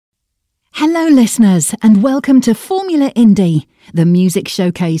Hello listeners and welcome to Formula Indie, the music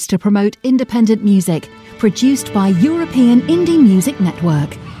showcase to promote independent music, produced by European Indie Music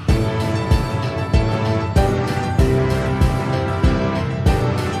Network.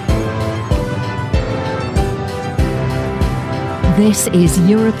 This is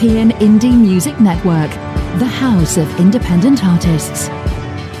European Indie Music Network, the house of independent artists.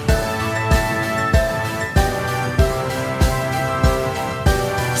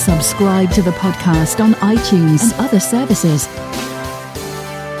 Subscribe to the podcast on iTunes and other services.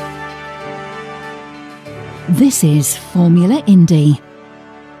 This is Formula Indie.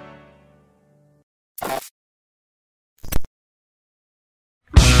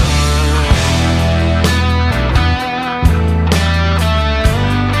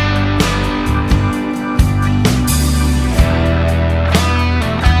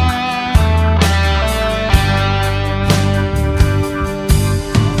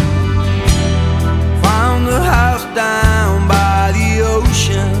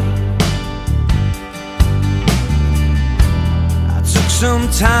 Some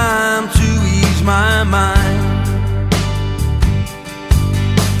time to ease my mind,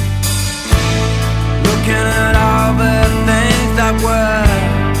 looking at all the things that were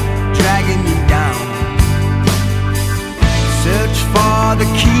dragging me down. Search for the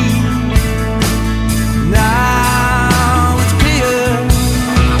key. Now it's clear.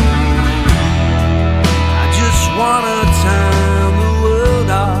 I just wanna turn the world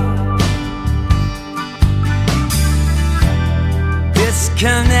off.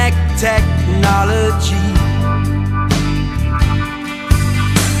 Disconnect technology.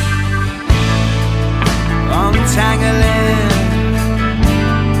 Untangling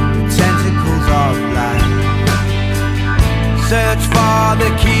the tentacles of life. Search for the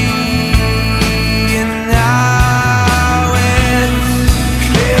key, and now it's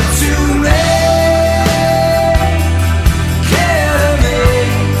clear to me. Clear to me.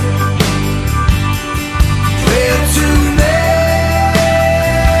 Clear to me.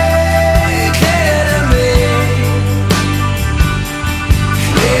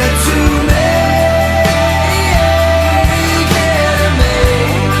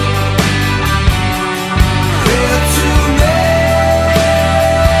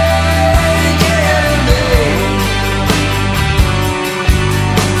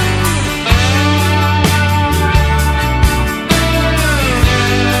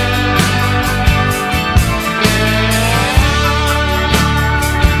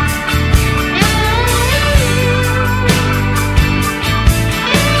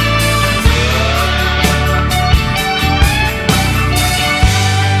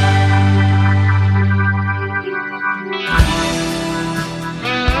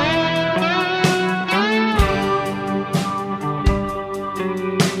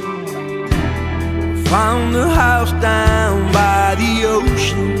 Found a house down by the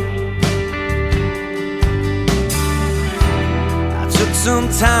ocean. I took some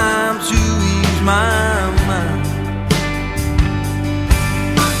time to ease my mind,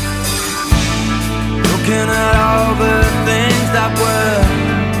 looking at all the things that were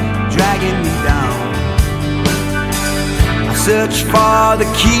dragging me down. I searched for the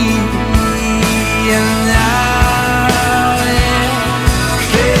key, and now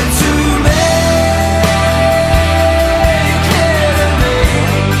it's clear to me.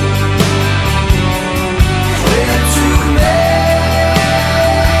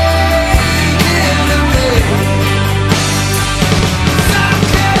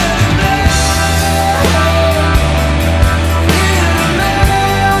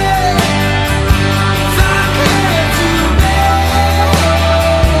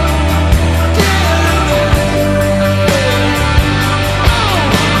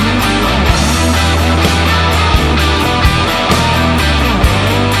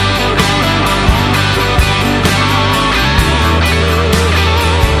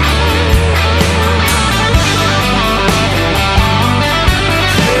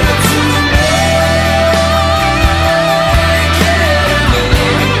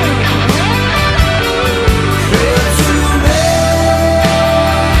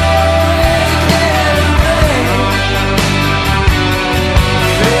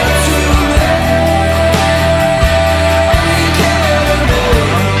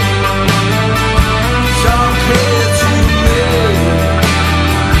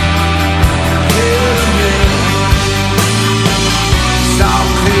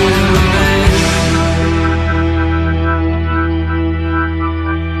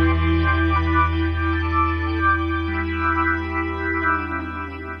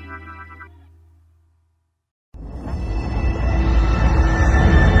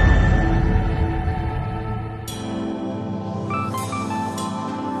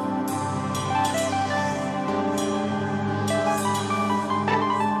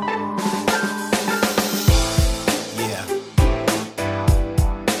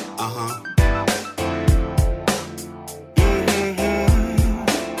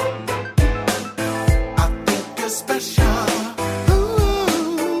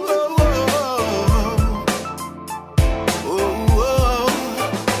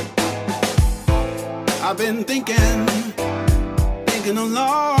 I've been thinking a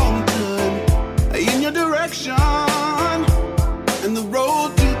long time in your direction and the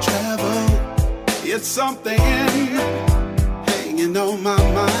road to travel. It's something hanging on my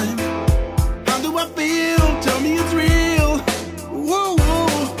mind. How do I feel? Tell me it's real. Whoa, whoa.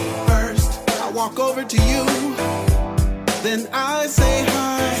 First, I walk over to you, then I say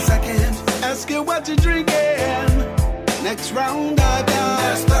hi. Second, ask you what you're drinking. Next round I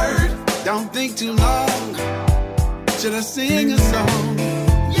dance. Third, don't think too long. Should I sing a song?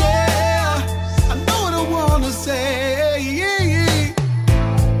 Yeah, I know what I wanna say.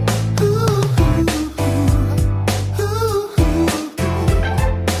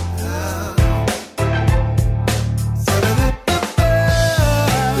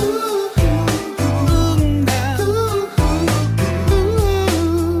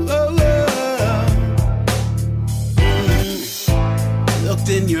 Looked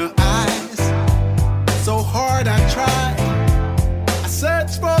in your eyes, so hard I tried. I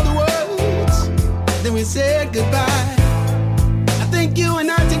searched for the words, then we said goodbye. I think you and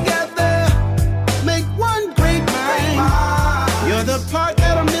I together make one great mind. You're the part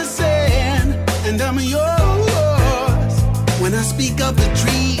that I'm missing, and I'm yours. When I speak of the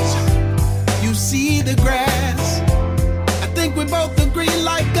trees, you see the grass. I think we both agree,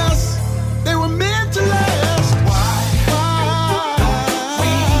 like us, they were meant to last.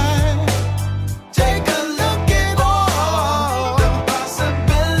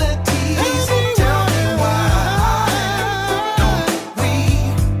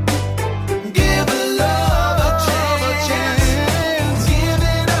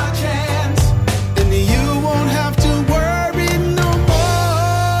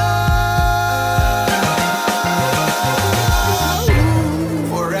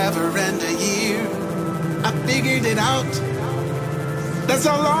 That's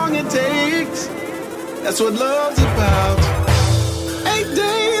how long it takes. That's what love's about. 8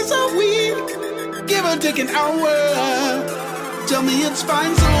 days a week, give or take an hour. Tell me it's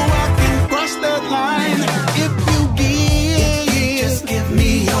fine so I can cross that line. If you just give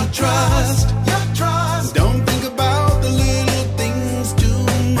me your trust. Don't think about the little things too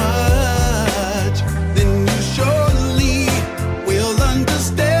much. Then you surely will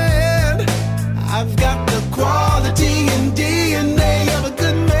understand. I've got the quality and DNA of a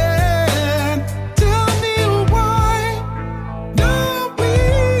good man. Tell me why don't we?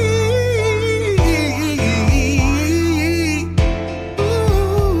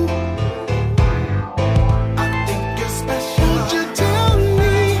 Ooh, I think you're special. Won't you tell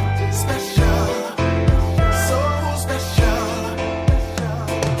me? Special, so special.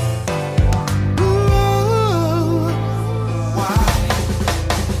 Ooh, why?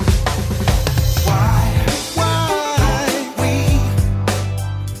 We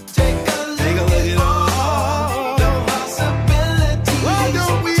take a look at all the possibilities. Why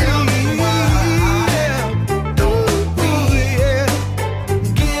don't we? Tell me why don't we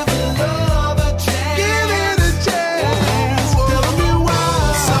give love a chance? Give it a chance. Tell me why.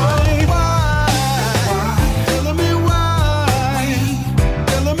 Tell me why.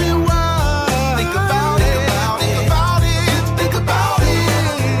 Tell me why. Think about it. Think about it. Think about it.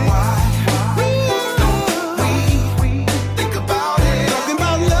 Why? Think about it. Talking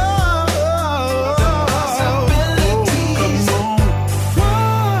about love. Possibilities. Come on.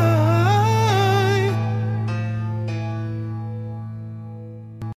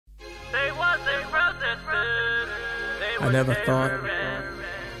 I never thought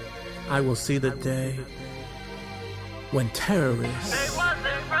I will see the day when terrorists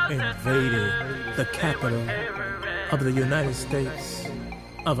invaded the capital of the United States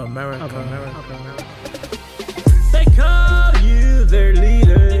of America. They call you their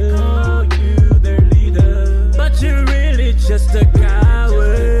leader, but you're really just a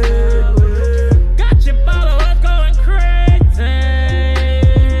coward. Got your followers going crazy,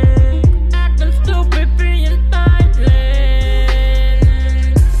 acting stupid, being violent.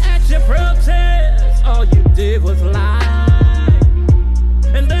 At your protest, all you did was lie,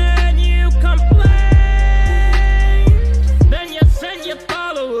 and then you complain. Then you send your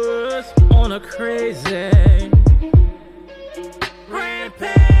followers on a crazy rampage.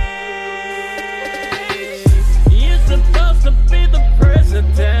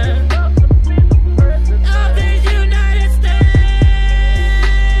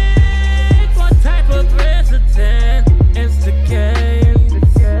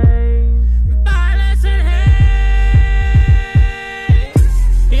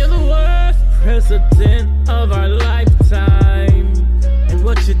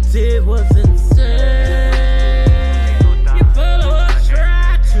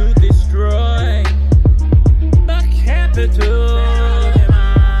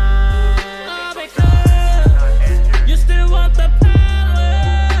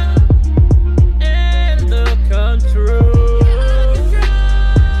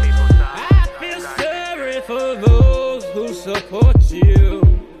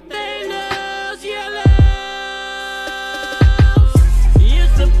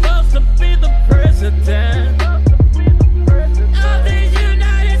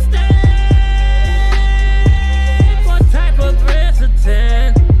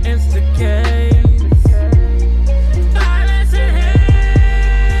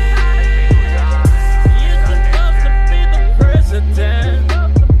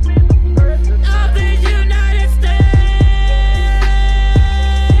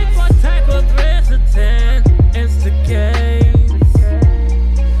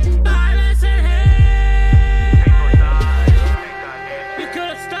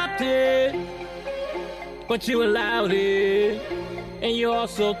 it, but you allowed it, and you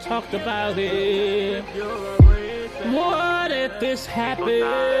also talked about it. What if this happened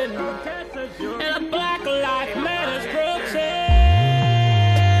and a Black Lives Matter protest?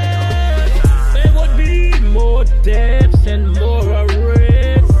 There would be more deaths and more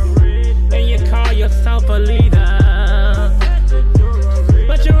arrests, and you call yourself a leader,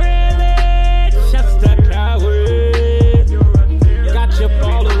 but you're really just a coward. Got your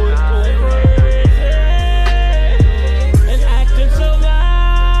followers going crazy and acting so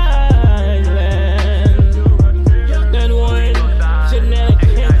violent. Then when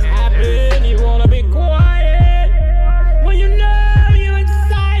shenanigans happen, you wanna be quiet when you know you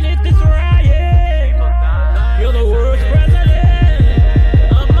incited this riot. You're the worst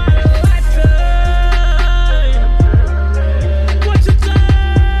president of my lifetime. What you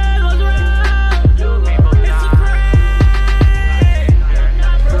done was wrong. It's a crime.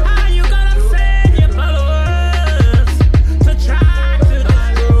 How you gonna send your followers to try to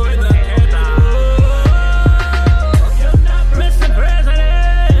destroy the Capitol? Mr.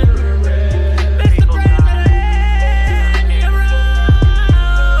 President, Mr. President, you're wrong.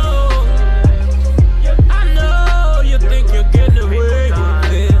 I know you think you're getting away with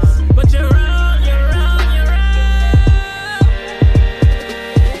this, but you're wrong, you're wrong, you're wrong.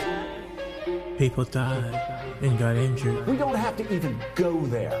 People died and got injured. We don't have to even go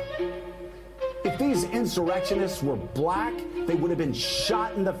there. If these insurrectionists were black, they would have been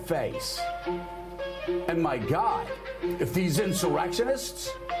shot in the face. And my God, if these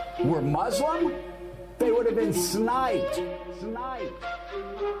insurrectionists were Muslim, they would have been sniped. Sniped.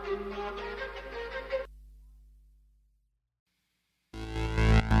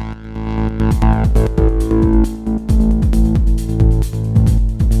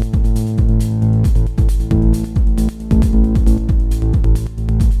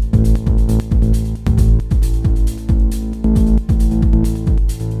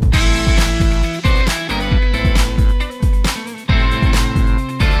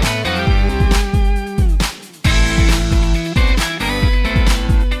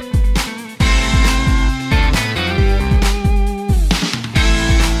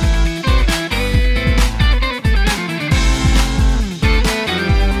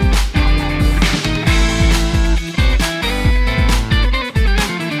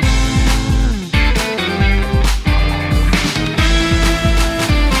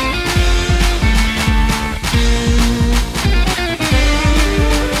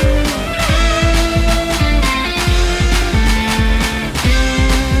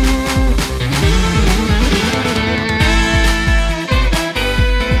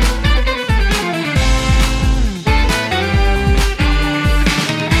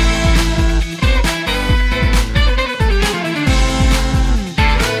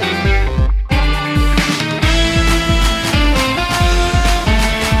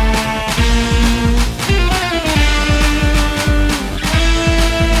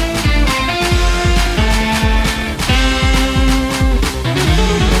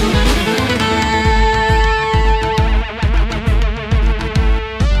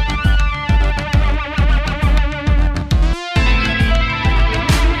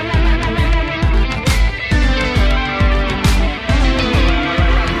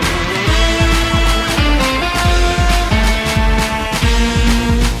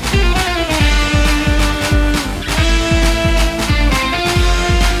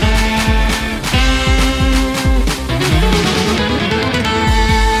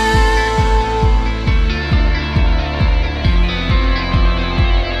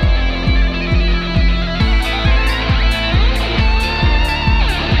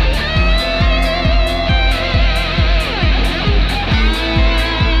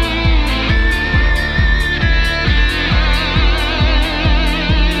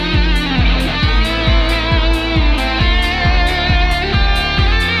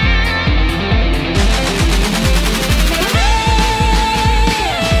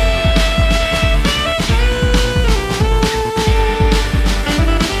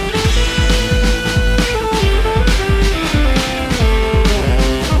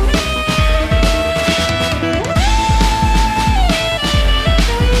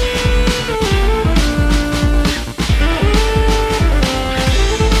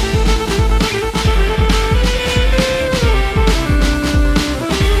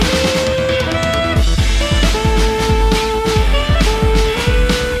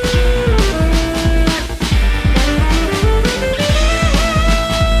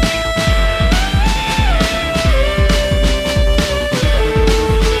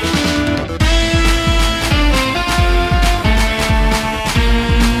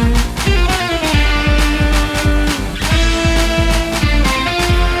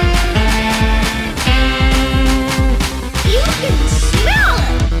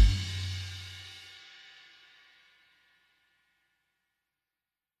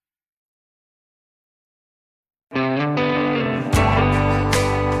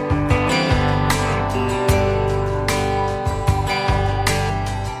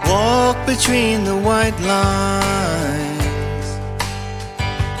 between the white lines.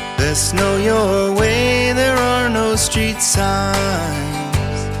 Best know your way, there are no street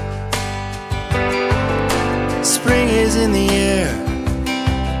signs. Spring is in the air,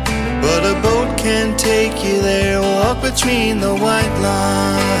 but a boat can't take you there. Walk between the white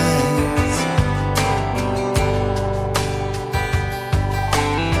lines.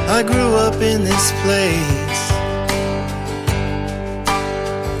 I grew up in this place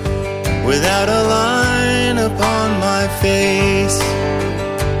without a line upon my face.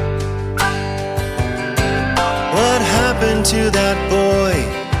 What happened to that boy?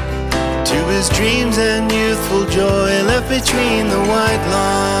 To his dreams and youthful joy, left between the white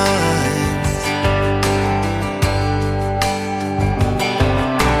lines.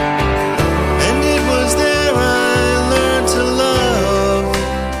 And it was there I learned to love.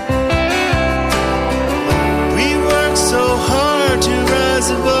 We worked so hard to rise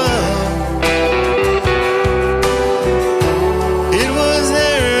above. It was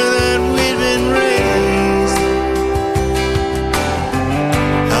there that we'd been raised.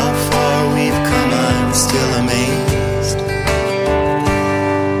 How far we've come, I'm still amazed.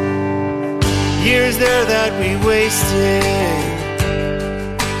 Years there that we wasted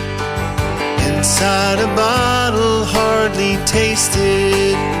inside a bottle, hardly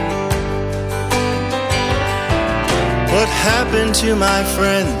tasted. What happened to my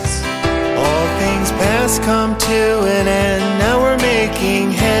friends? All things past come to an end. Now we're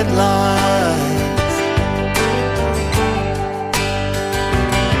making headlines.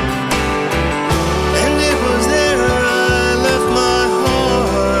 And it was there I left my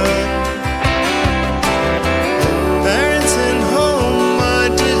heart. Parents and home I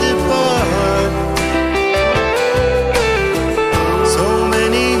did depart. So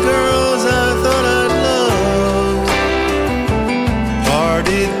many girls I thought I'd love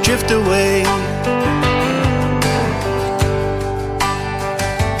parted, drift away.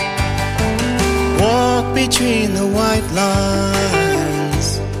 Walk between the white lines.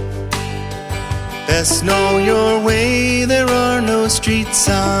 Best know your way, there are no street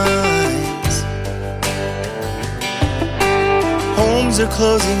signs. Homes are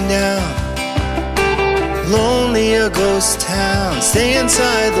closing down, lonely a ghost town. Stay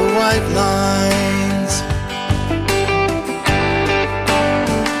inside the white lines.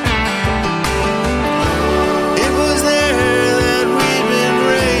 It was there that we'd been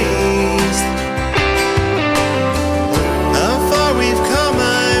raised. How far we've come,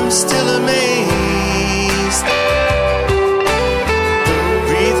 I'm still amazed.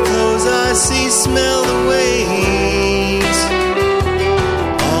 Breathe close, I see, smell the waves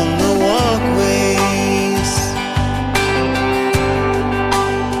on the walkways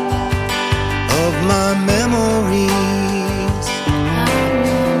of my memories.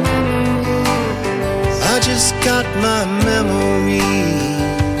 I just got my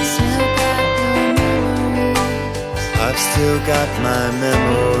memories. I've still got my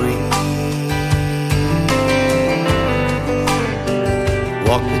memories.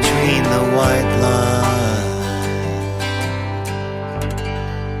 Walk between the white lines.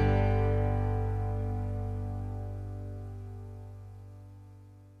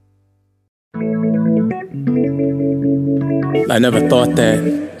 I never thought that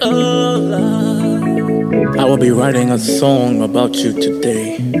I would be writing a song about you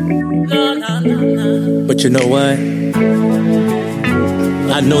today. But you know what?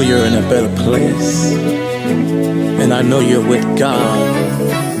 I know you're in a better place. And I know you're with God.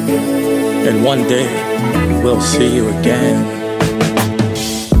 And one day we'll see you again.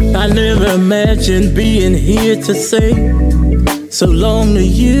 I never imagined being here to say so long to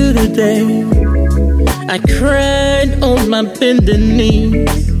you today. I cried on my bending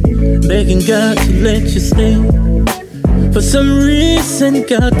knees, begging God to let you stay. For some reason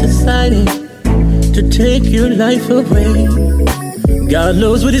God decided to take your life away. God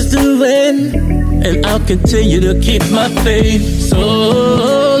knows what he's doing, and I'll continue to keep my faith. So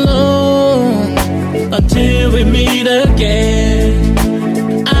long until we meet again.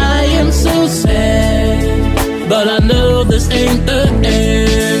 I am so sad, but I know this ain't the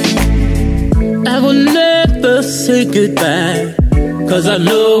end. I will never say goodbye, 'cause I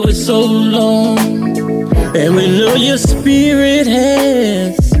know it's so long. And we know your spirit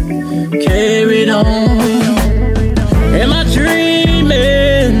has carried on. Am I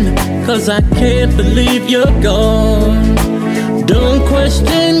dreaming? 'Cause I can't believe you're gone. Don't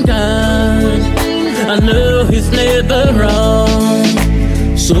question God, I know he's never wrong.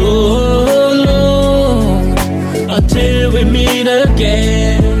 So long until we meet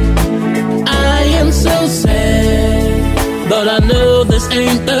again. I am so sad, but I know this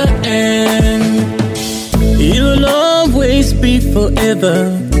ain't ain't the end. You'll always be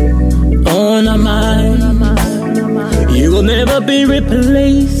forever on our mind. You will never be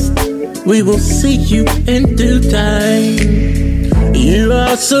replaced. We will see you in due time. You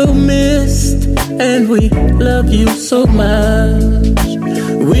are so missed, and we love you so much.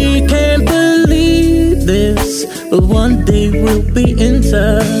 We can't believe this, but one day we'll be in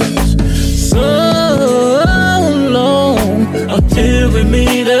touch. So long until we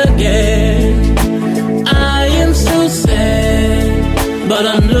meet again. I am so sad, but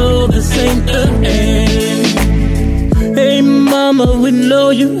I know this ain't the end. Hey mama, we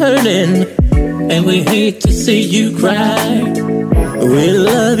know you're hurting, and we hate to see you cry. We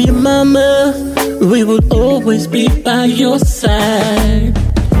love you mama, we will always be by your side.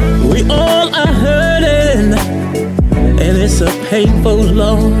 We all are hurting, and it's a painful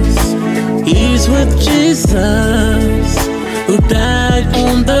loss. He's with Jesus, who died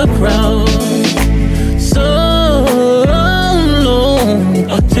on the cross. So long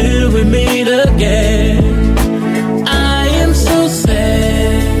until we meet again. I am so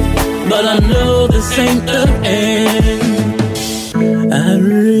sad, but I know this ain't the end. I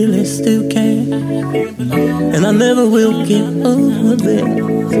really still can't, and I never will get over this.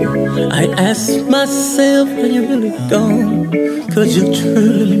 I ask myself, are you really gone? 'Cause you're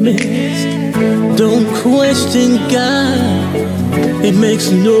truly missed. Don't question God, He makes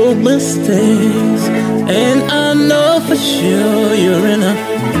no mistakes. And I know for sure you're in a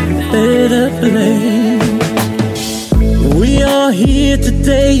better place. We are here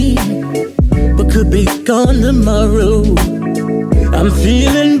today, but could be gone tomorrow. I'm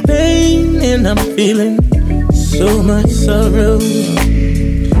feeling pain and I'm feeling so much sorrow.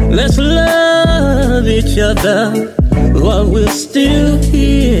 Let's love each other while we're still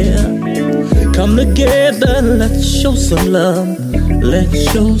here. Come together, let's show some love, let's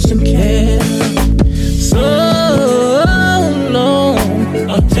show some care. So long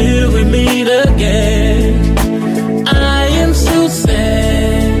until we meet again. I am so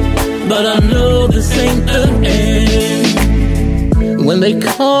sad, but I know this ain't the end. When they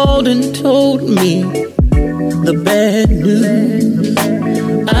called and told me the bad news,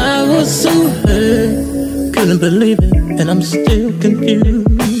 I was so hurt, couldn't believe it, and I'm still confused.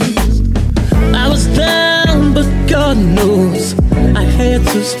 I was down, but God knows I had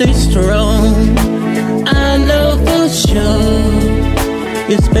to stay strong. I know for sure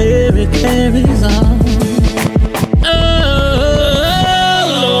His Spirit carries on. Oh,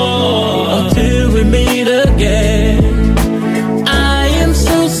 Lord, until we meet again. I am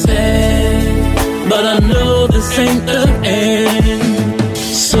so sad, but I know this ain't the end.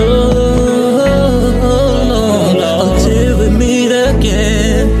 So long until we meet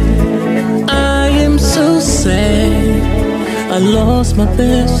again. I am so sad, I lost my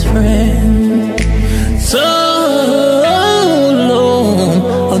best friend. So long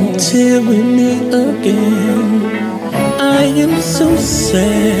until we meet again. I am so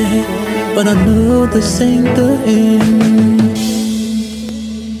sad, but I know this ain't the end.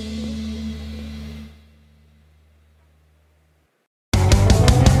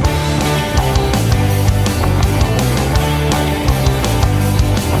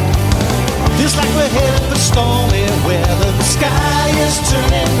 Feels like we're headed for stormy weather. The sky is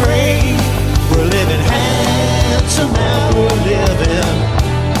turning gray. We're living hand to mouth. We're living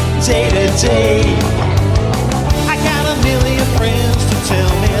day to day. I got a million friends to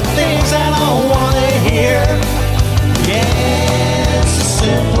tell me things I don't want to hear. The answer's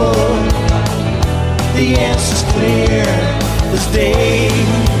simple. The answer's clear as day.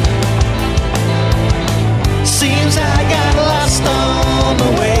 Seems I got lost on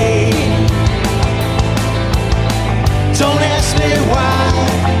the way. Don't ask me why.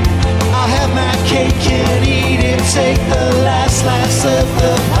 I'll have my cake and eat it. Take the last slice of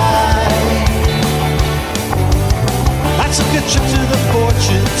the pie. I took a trip to the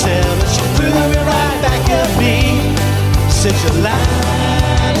fortune teller. She threw it right back at me. Said your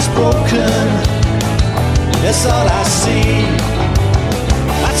line is broken. That's all I see.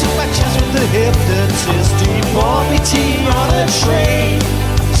 I took my chance with the hypnotist. He bought me tea on a tray.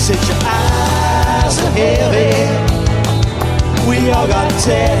 Said your eyes are heavy. We all got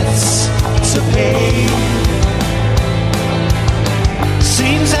debts to pay.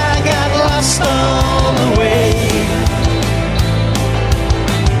 Seems I got lost on the way.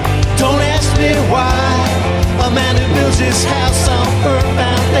 Don't ask me why. A man who builds his house on firm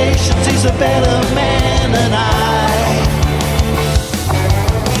foundations, he's a better man than I.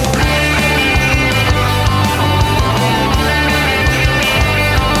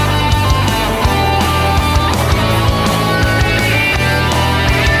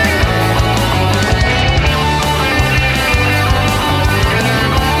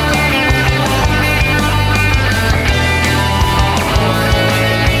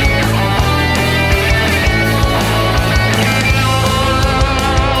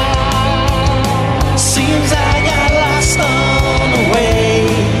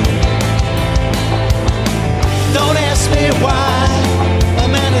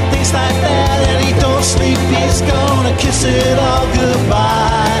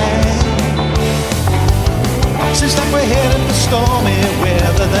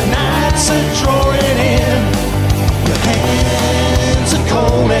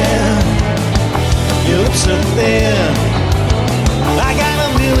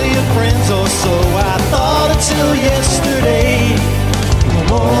 or so. I thought until yesterday. No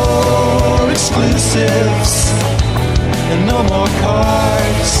more exclusives and no more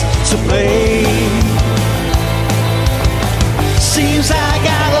cards to play. Seems I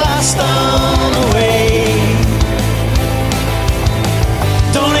got lost on the way.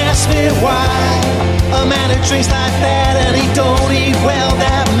 Don't ask me why a man who drinks like that and he don't eat well,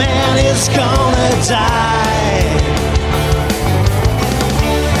 that man is gonna die.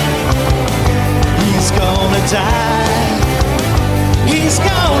 He's gonna die. He's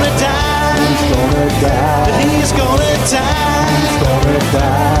gonna die. He's gonna die. He's gonna die. He's gonna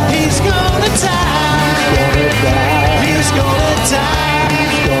die. He's gonna die. He's gonna die. He's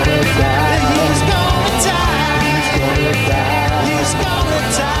gonna die. He's gonna die. He's gonna die. He's gonna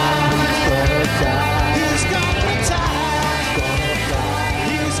die.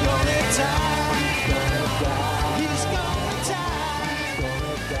 He's gonna die. He's gonna die. He's gonna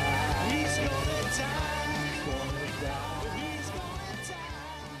die. He's gonna die.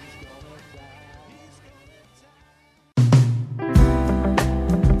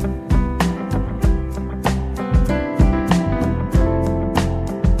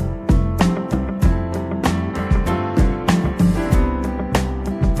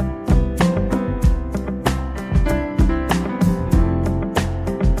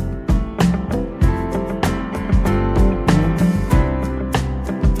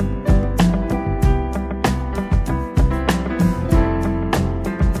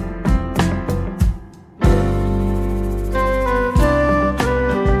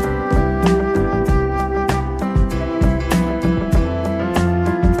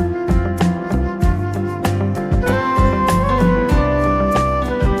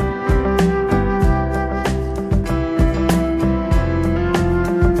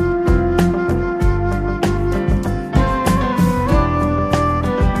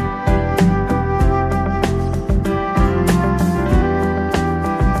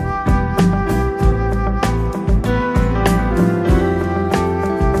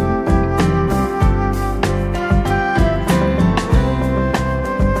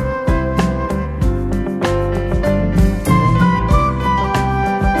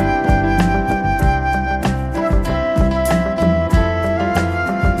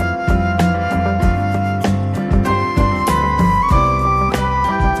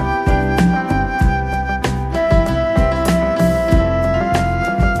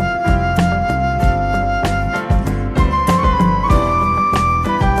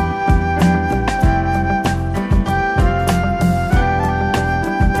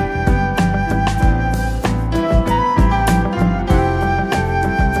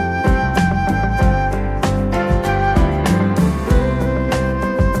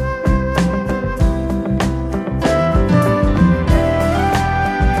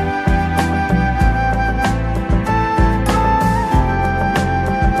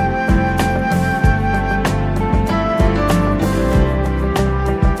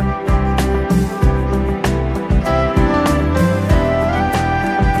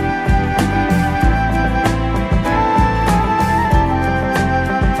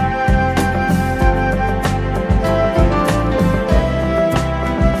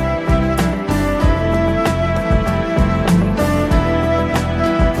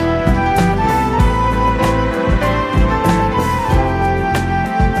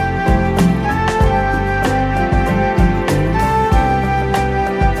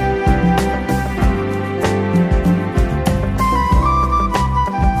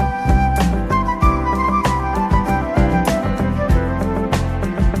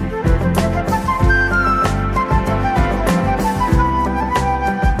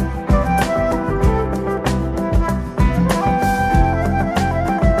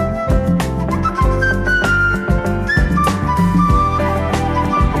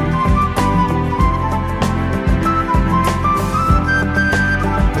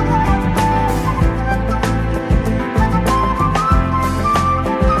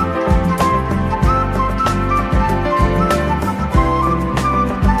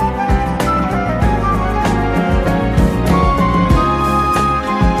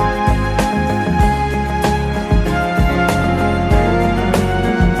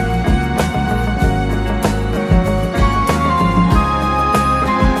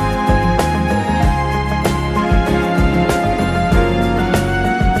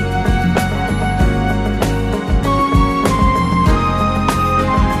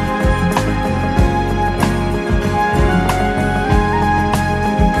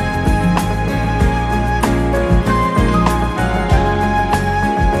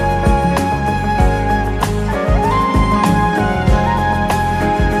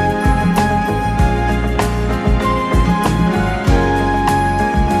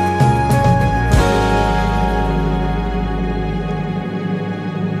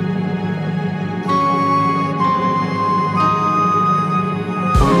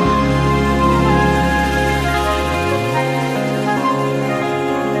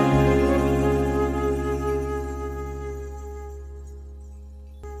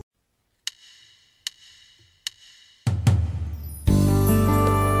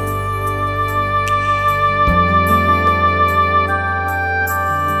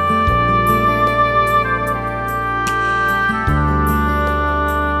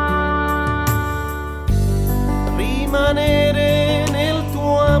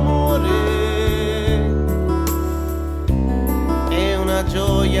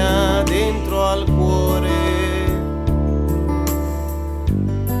 gioia dentro al cuore,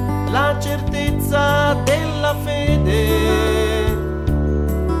 la certezza della fede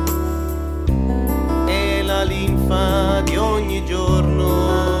e la linfa di ogni giorno,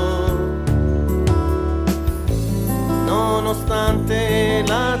 nonostante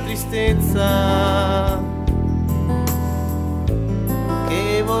la tristezza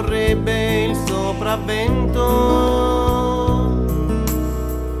che vorrebbe il sopravvento.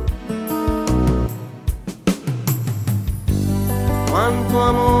 Quanto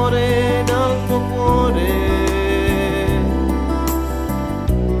amore dal tuo cuore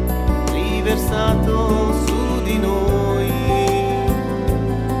riversato su di noi,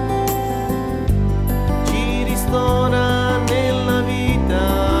 ci ristora nella vita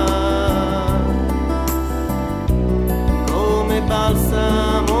come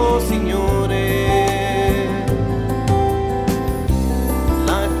balsamo, Signore.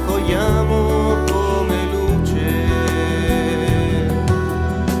 L'accogliamo come luce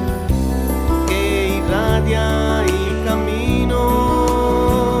che irradia il cammino.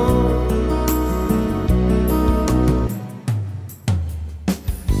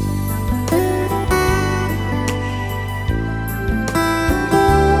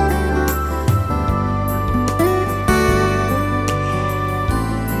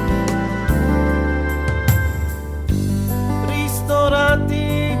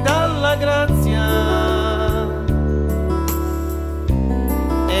 Ristorati dalla grazia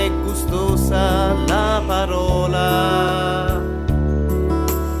è gustosa la parola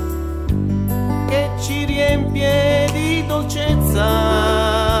che ci riempie di dolcezza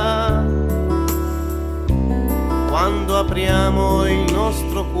quando apriamo il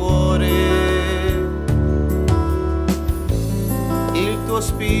nostro cuore. Il tuo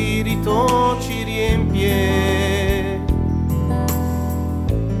spirito ci riempie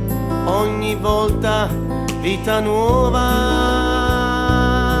ogni volta vita nuova.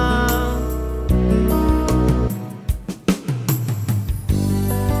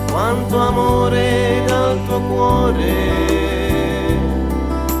 Quanto amore dal tuo cuore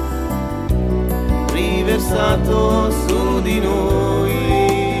riversato su di noi,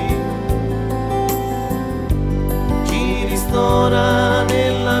 ci ristora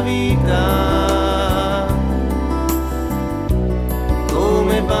nella vita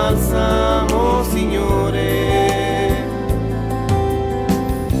come balsamo, Signore.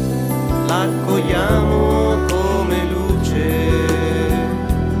 L'accogliamo come luce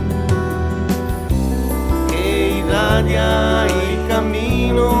che irradia il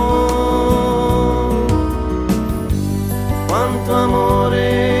cammino. Quanto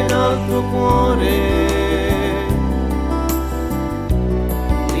amore dal tuo cuore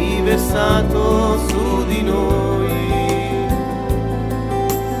riversato su di noi,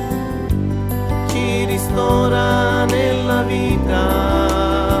 ci ristora nella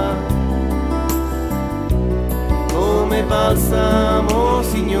vita come balsamo,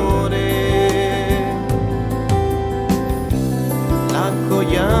 Signore.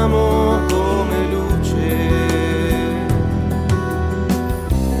 L'accogliamo come luce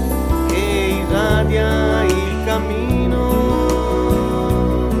che irradia il cammino.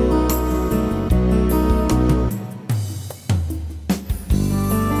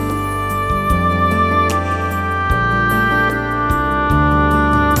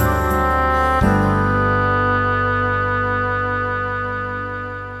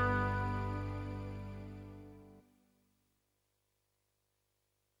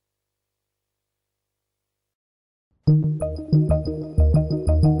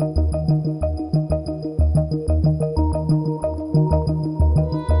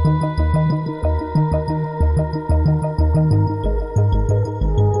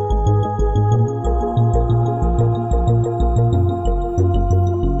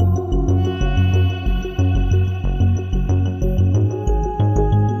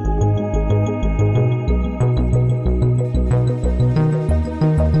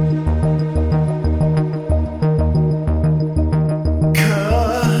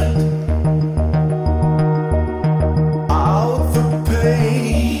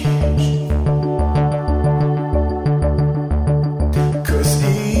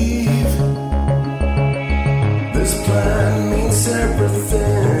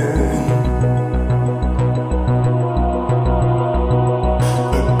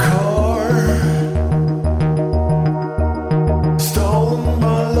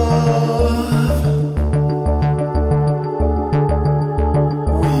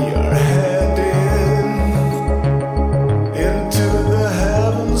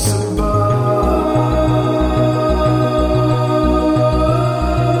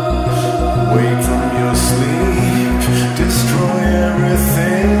 Wake from your sleep, destroy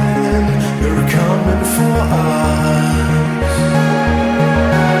everything. They're coming for us.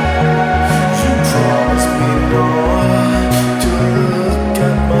 You promised me not to look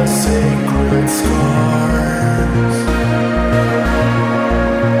at my sacred scars.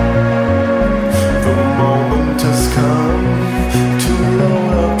 The moment has come to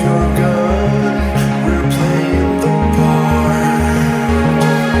load up your gun. We're playing the part.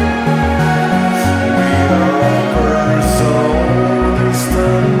 We are our soul. There's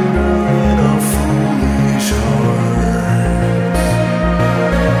thunder in our foolish hearts.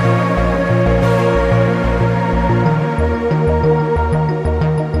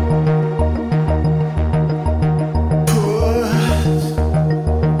 Put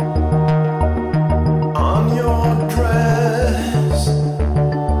on your dress,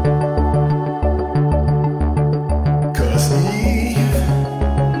 'cause Eve,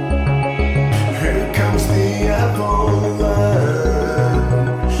 here comes the avalanche.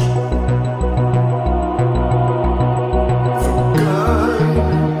 The gun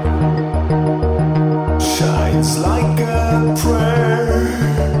shines like a prayer.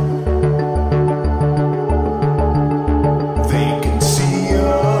 They can see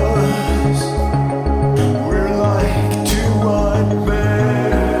us. We're like two white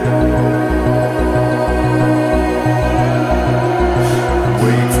bears.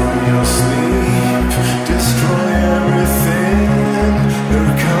 Wake from your sleep, destroy everything.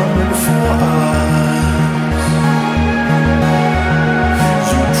 They're coming for us.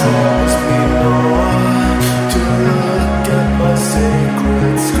 You promised me not to look at my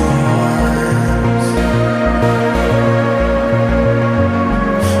sacred scars.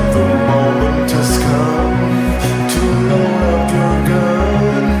 The moment has come to load up your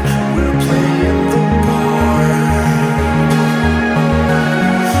gun. We're playing the part.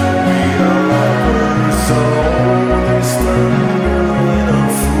 We are our soul. There's thunder in our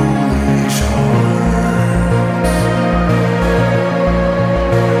foolish hearts.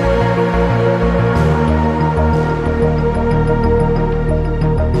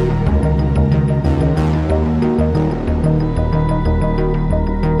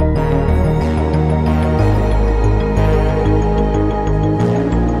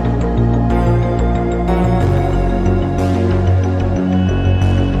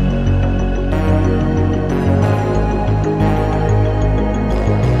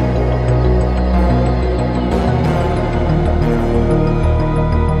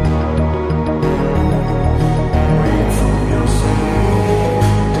 Wake from your sleep,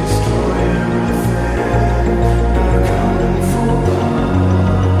 destroy everything. They're coming for us.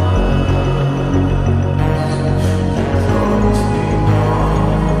 Promise me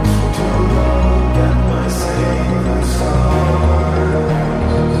not to look at my sacred stars.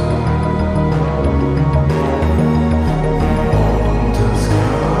 Moment has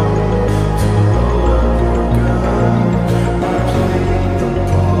come to load up your gun. We're playing the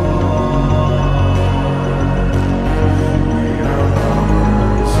part. We are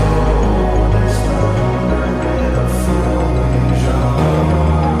our soul. There's thunder in our foolish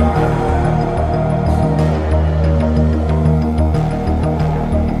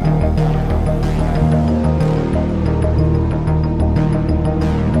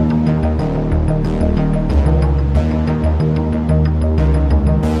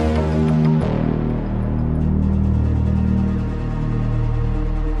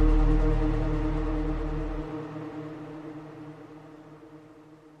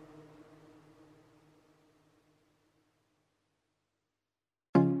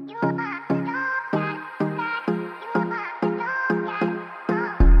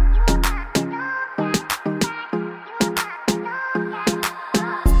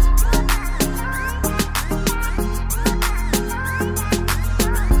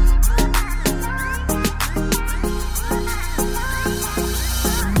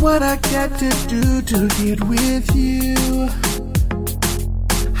What I got to do to get with you?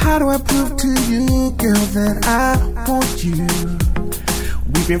 How do I prove to you, girl, that I want you?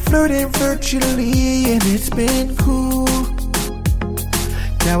 We've been flirting virtually and it's been cool.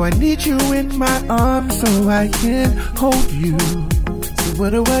 Now I need you in my arms so I can hold you. So what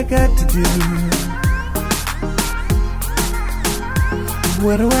do I got to do?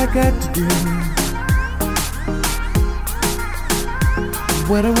 What do I got to do?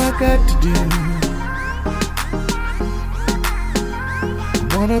 What do I got to do?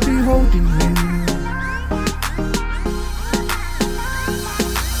 Wanna be holding you.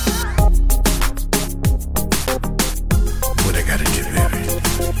 What I gotta do, baby?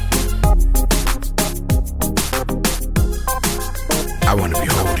 I wanna be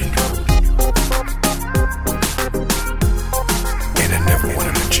holding you.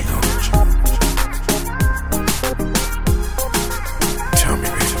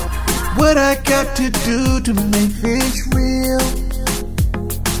 what I got to do to make this real.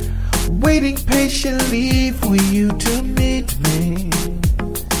 Waiting patiently for you to meet me.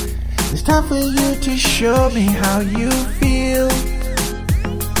 It's time for you to show me how you feel.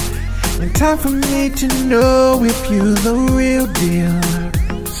 And time for me to know if you're the real deal.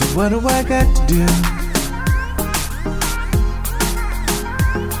 So what do I got to do?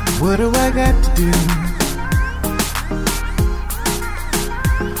 What do I got to do?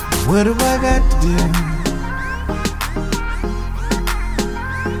 What do I got to do?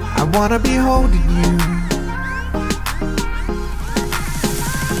 I wanna be holding you.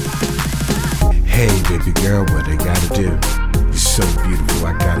 Hey baby girl, what I gotta do? You're so beautiful,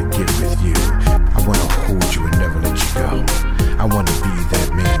 I gotta get with you. I wanna hold you and never let you go. I wanna be that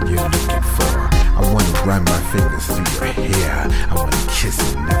man you're looking for. I wanna run my fingers through your hair. I wanna kiss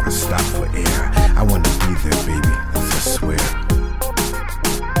and never stop for air. I wanna be there, baby, that's I swear.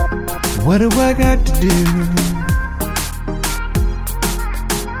 What do I got to do?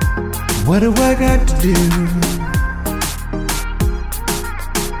 What do I got to do?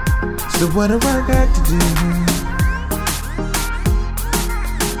 So what do I got to do?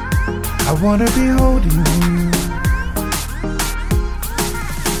 I wanna be holding you.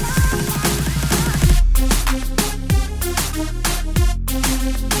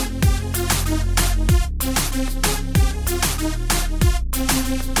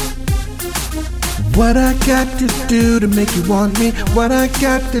 What I got to do to make you want me? What I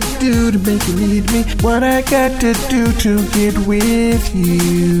got to do to make you need me? What I got to do to get with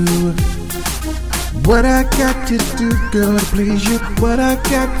you? What I got to do, girl, to please you? What I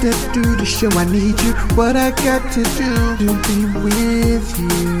got to do to show I need you? What I got to do to be with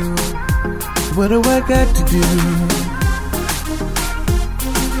you? What do I got to do?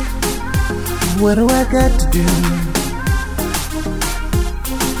 What do I got to do?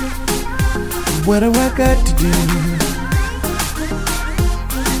 What do I got to do?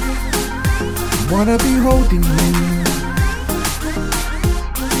 Wanna be holding you.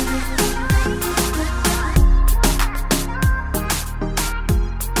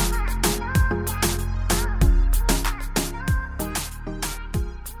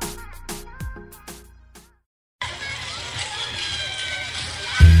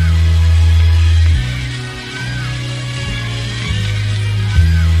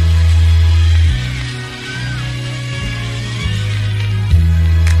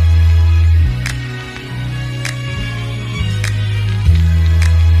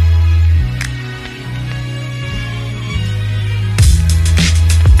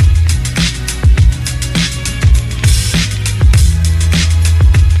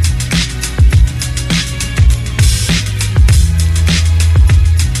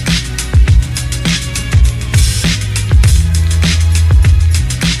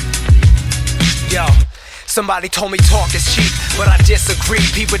 Somebody told me talk is cheap, but I disagree.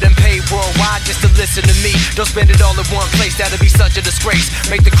 People done pay worldwide just to listen to me. Don't spend it all in one place, that'd be such a disgrace.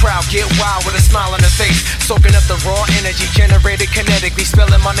 Make the crowd get wild with a smile on their face. Soaking up the raw energy generated kinetically.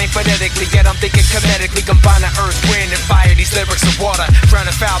 Spelling my name phonetically, yet I'm thinking kinetically. Combining earth, wind, and fire, these lyrics of water.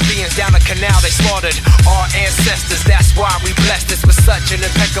 Drowning foul beings down the canal they slaughtered. Our ancestors, that's why we blessed us with such an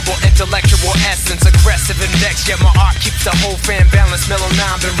impeccable intellectual essence. Aggressive index, yet my art keeps the whole fan balanced. Mellow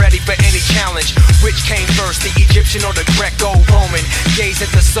 9, been ready for any challenge. Which came first, the Egyptian or the Greco-Roman? Gaze at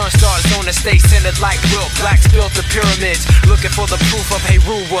the sun stars on the stay centered like Wilt. Blacks built the pyramids, looking for the proof of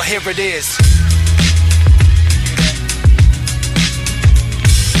Heru. Well, here it is.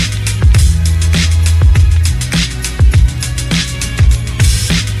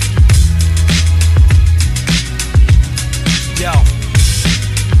 Yo,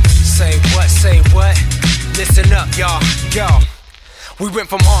 say what? Listen up, y'all, yo. We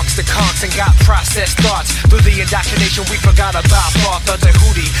went from arcs to conks and got processed thoughts. Through the indoctrination we forgot about thought. Thuds and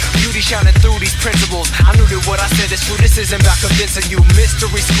hootie, beauty shining through these principles. I knew that what I said is true, this isn't about convincing you.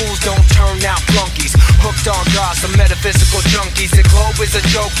 Mystery schools don't turn out flunkies. Hooked on God, some metaphysical junkies. The globe is a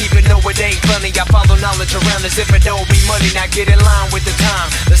joke even though it ain't funny. I follow knowledge around as if it don't be money. Now get in line with the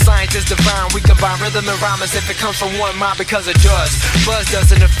time, the science is divine. We combine rhythm and rhyme as if it comes from one mind because it does. Buzz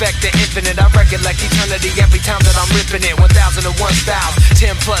doesn't affect the infinite, I recollect eternity every time that I'm ripping it. 1001 styles,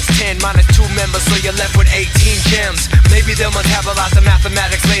 10 plus 10 minus 2 members, so you're left with 18 gems. Maybe they'll metabolize the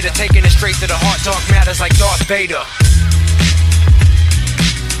mathematics later, taking it straight to the heart. Dark matters like Darth Vader.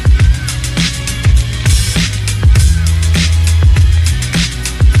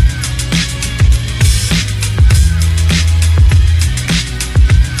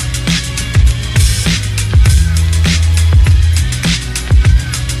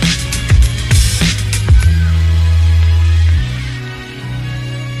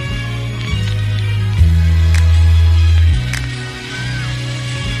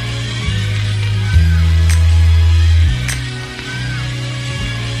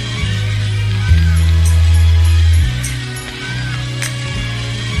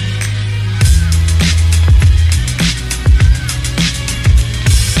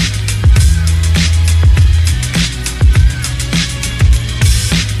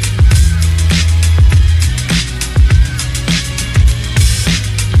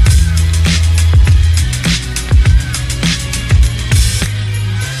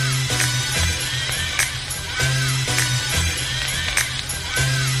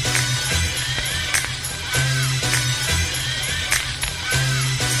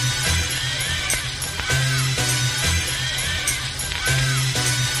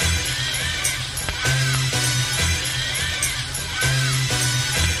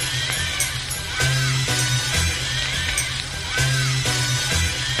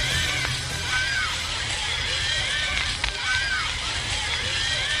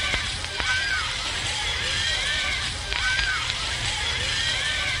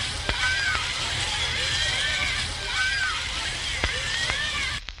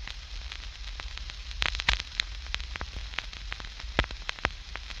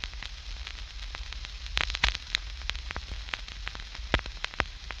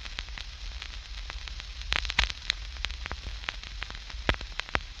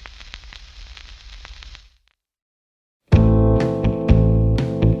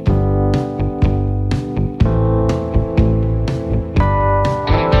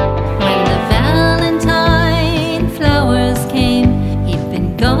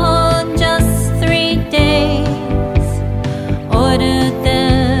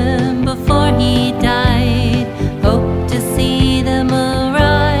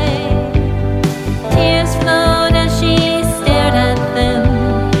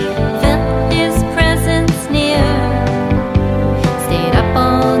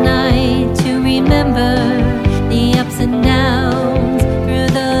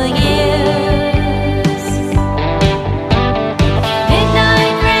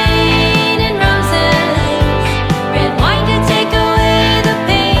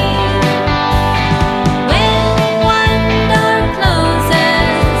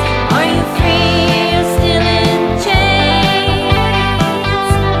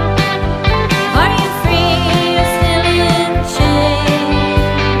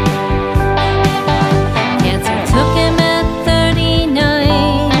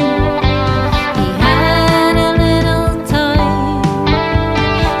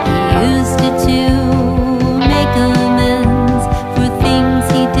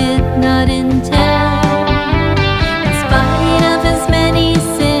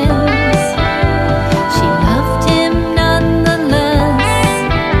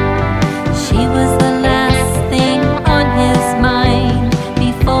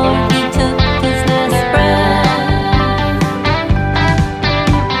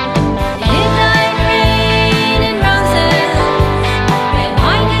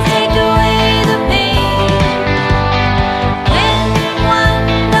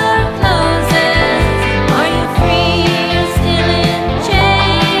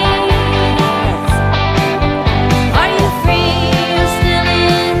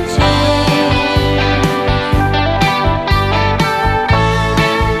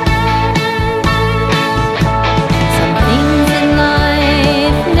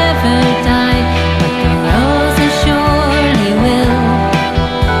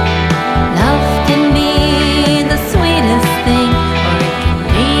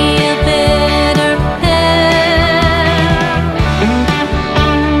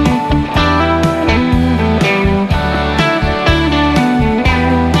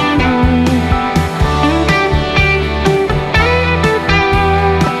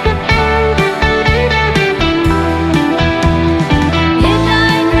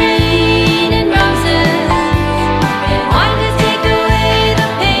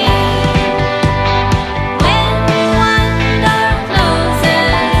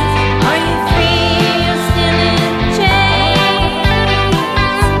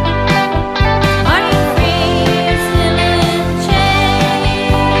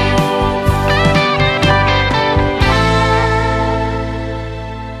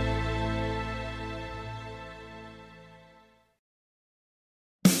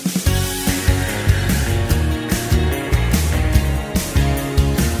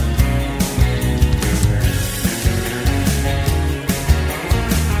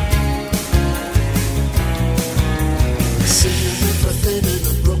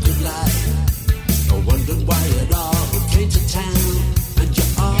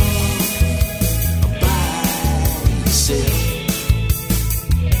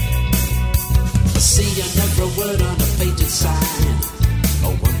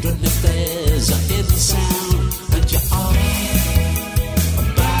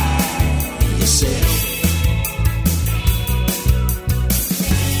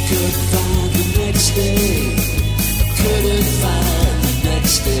 could find the next day. I couldn't find the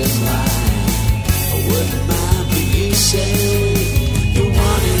next in line. I wouldn't mind, but you say you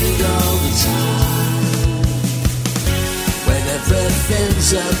wanted it all the time. When everything's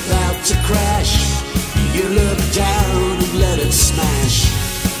about to crash, you look down and let it smash.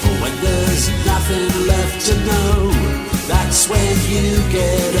 But when there's nothing left to know, that's when you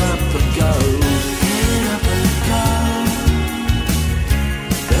get up and go. Get up and go.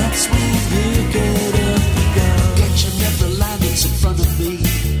 That's when you get up and go. Get your never line that's in front of me.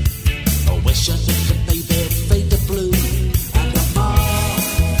 I wish I never made that fade to blue. And I'm all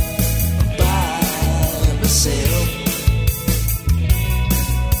by myself.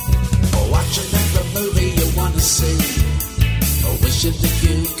 Watching every movie you wanna see. Wishing that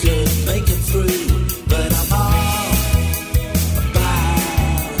you could make it through, but I'm all by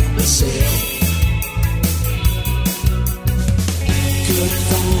myself. Couldn't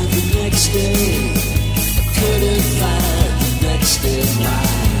find the next day. Couldn't find the next in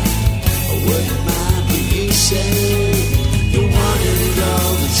line. I wouldn't mind, but you say you wanted it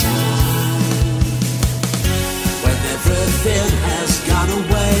all the time. When everything has gone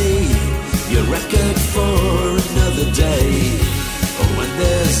away, your record for another day. But when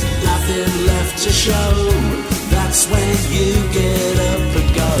there's nothing left to show, that's when you get up and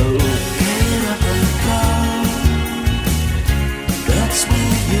go. Get up and go. That's when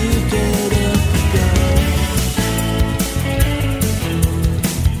you get up and go.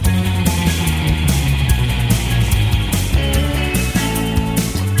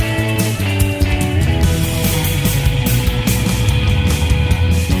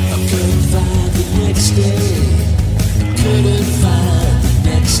 Next day, couldn't find the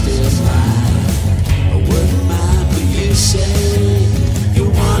next in line. I wouldn't mind, but you say you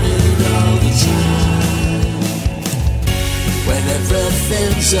wanted it all the time. When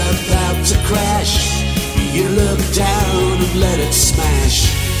everything's about to crash, you look down and let it smash.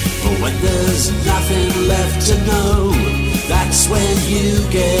 But when there's nothing left to know, that's when you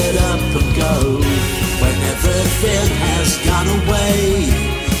get up and go. When everything has gone away,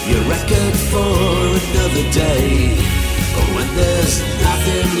 your record for another day. But when there's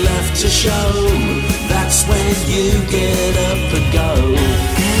nothing left to show, that's when you get up and go.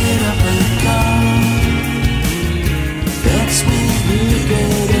 Get up and go. That's when you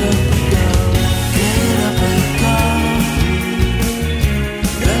get up and go. Get up and go.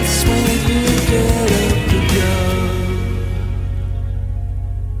 That's when you get up and go.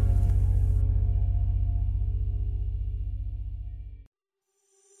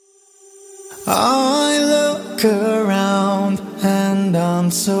 I look around and I'm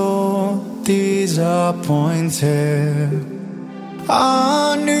so disappointed.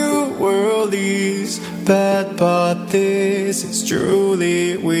 Our new world is bad, but this is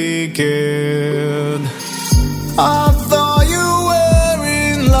truly wicked. I thought you were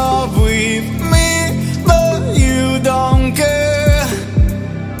in love with me, but you don't care.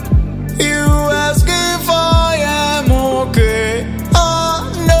 You ask if I am okay.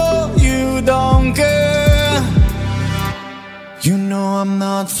 Don't care. You know I'm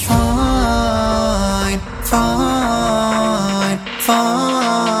not fine, fine,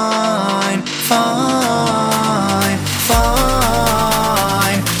 fine, fine,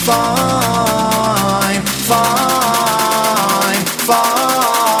 fine, fine, fine,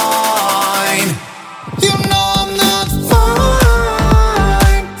 fine. You know I'm not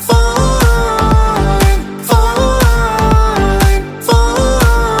fine, fine, fine, fine.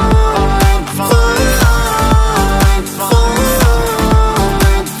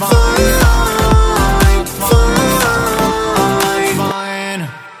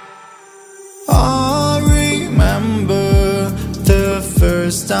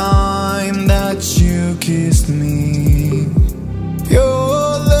 Time that you kissed me,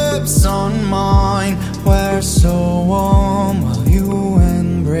 your lips on mine were so warm while you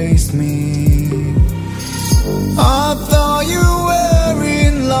embraced me. I thought you were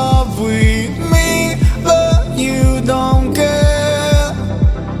in love with me, but you don't care.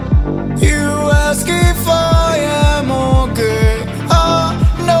 You ask if I am okay. I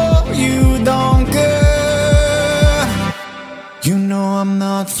know you don't care. You know I'm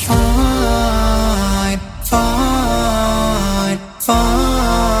not fine, fine,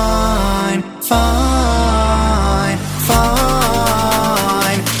 fine, fine,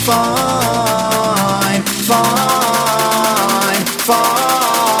 fine, fine, fine,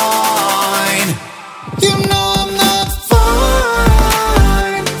 fine. You know I'm not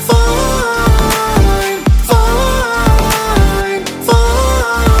fine, fine, fine,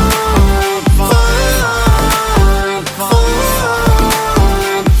 fine, fine,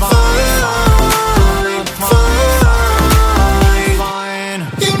 fine, fine.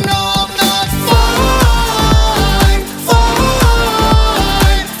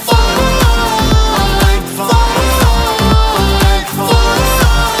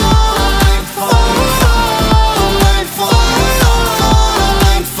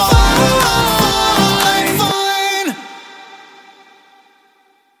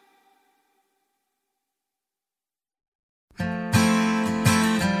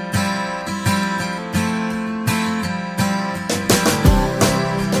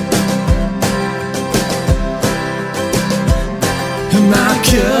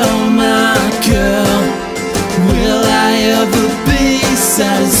 girl, will I ever be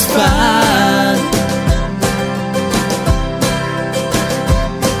satisfied?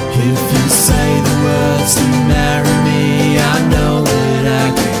 If you say the words to marry me, I know that I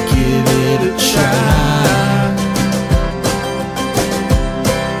could give it a try.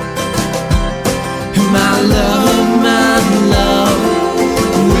 My love,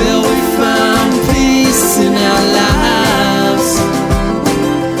 will we find peace in our lives?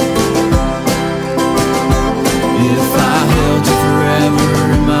 If I held you forever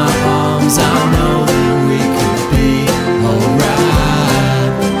in my arms, I know that we could be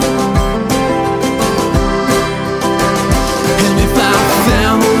alright. And if I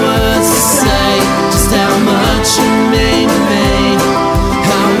found the words to say just how much you mean to me,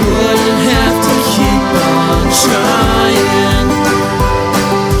 I wouldn't have to keep on trying.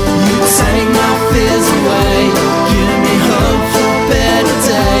 You take my fears away, give me hope for better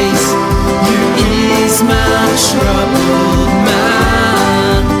days. You ease my troubled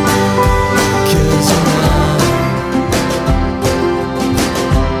mind, 'cause you're mine.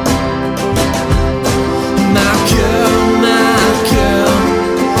 My girl,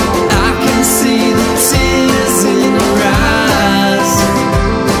 I can see the tears in your eyes.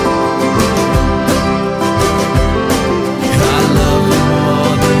 I love you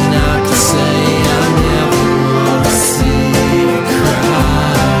more than I can say. I never wanna see you cry.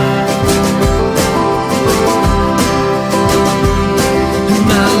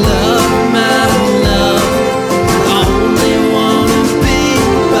 My love, only wanna be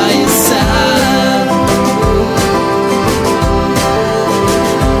by your side.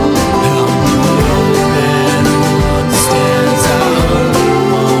 I'm the only man who understands. I only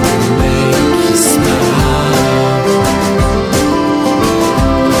wanna make you smile.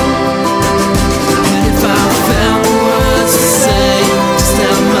 And if I found the words to say just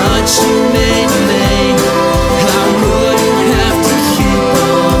how much you mean to me, I wouldn't have to keep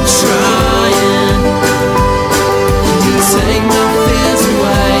on trying. You take my fears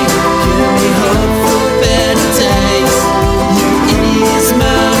away, give me hope for better days. You ease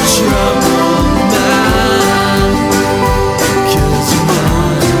my troubled mind, 'cause you're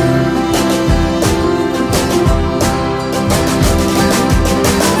mine.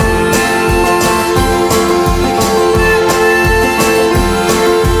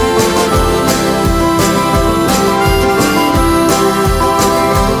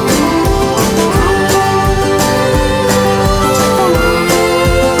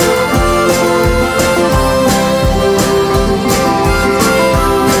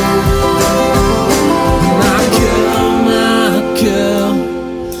 My girl,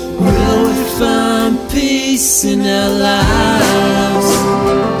 will we find peace in our lives?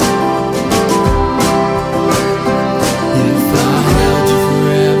 If I held you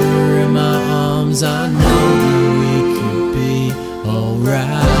forever in my arms, I know that we could be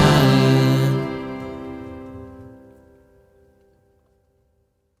alright.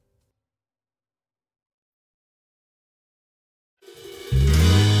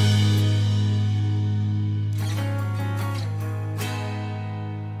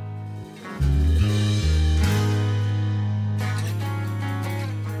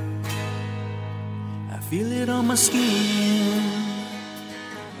 I feel it on my skin,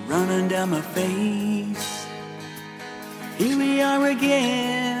 running down my face. Here we are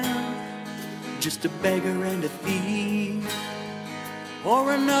again, just a beggar and a thief.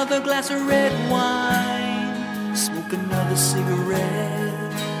 Pour another glass of red wine, smoke another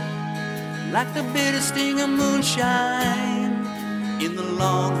cigarette. Like the bitter sting of moonshine in the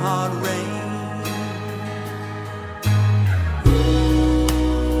long hard rain.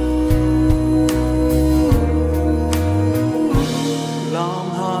 Long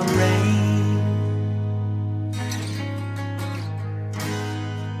hard rain.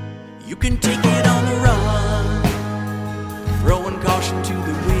 You can take it on the run, throwing caution to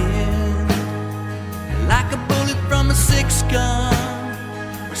the wind. Like a bullet from a six gun,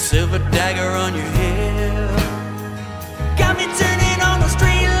 or silver dagger on your head. Got me turning on the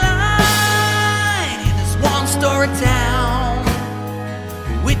straight line in this one-story town.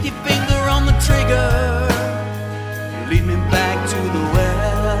 With your finger on the trigger, lead me back to the well.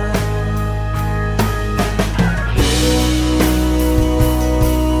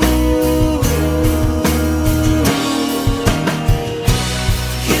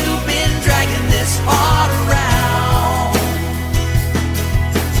 You've been dragging this heart around,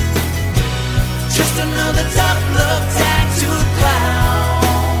 just another tough love tattooed clown.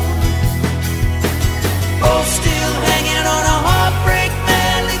 Oh, still hanging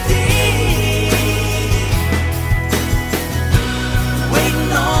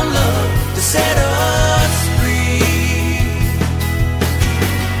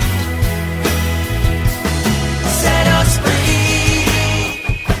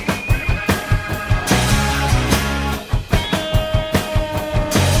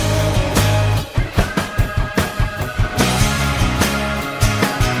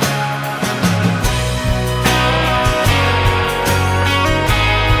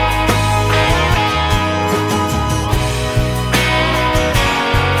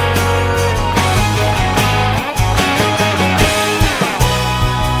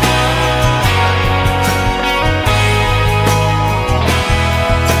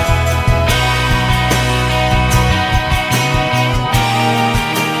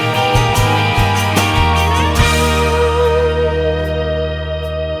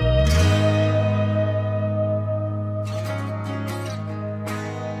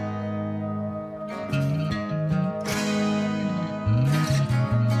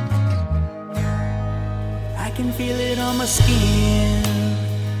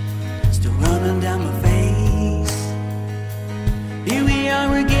down my face. Here we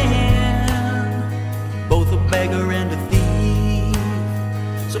are again, both a beggar and a thief.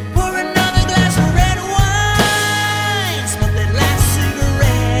 So pour another glass of red wine, smoke that last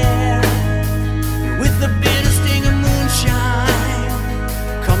cigarette. With the bitter sting of moonshine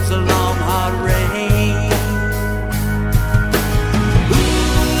comes a long hard rain.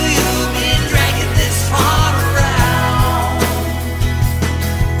 Ooh, you've been dragging this heart around.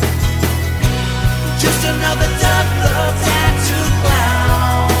 Just another tough love tattoo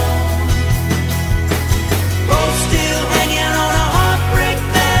clown. Both still hanging on a heartbreak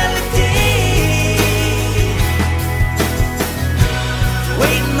melody,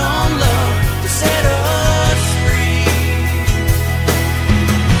 waiting on love to set us free.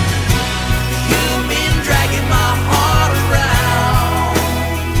 You've been dragging my heart around.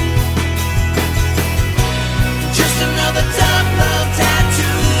 Just another tough love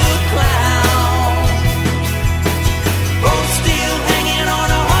tattoo clown. Both still hanging on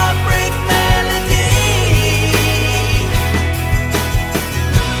a heartbreak melody,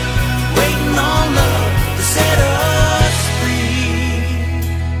 waiting on love to set us free.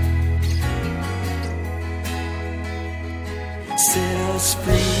 Set us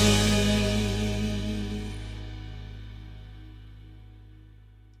free.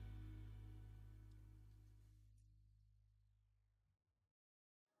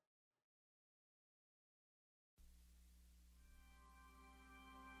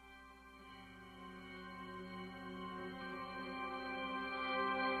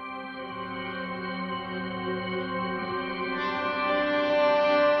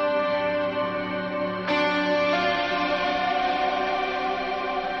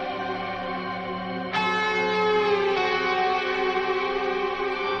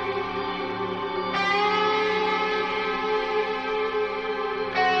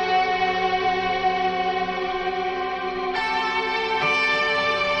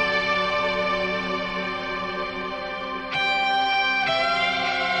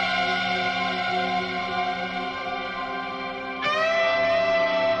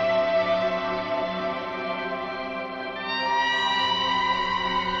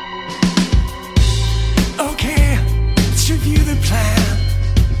 Okay, let's review the plan.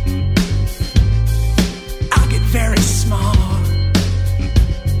 I'll get very small.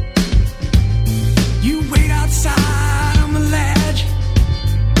 You wait outside on the ledge.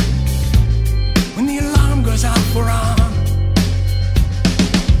 When the alarm goes off, we're on.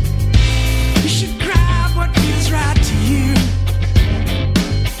 You should grab what feels right to you,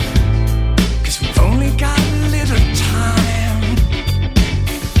 'cause we've only got a little time.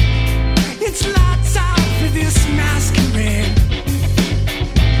 It's lights out for this masquerade,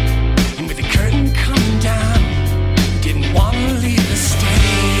 and with the curtain coming down, didn't want to leave the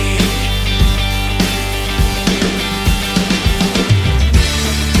stage.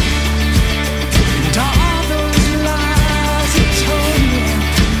 And all those lies you told me,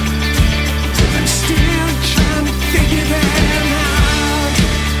 I'm still trying to figure them out.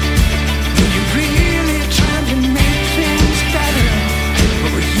 Were you really trying to make things better, or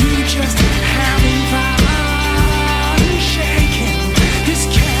were you just having fun shaking this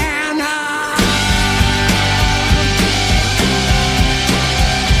can up?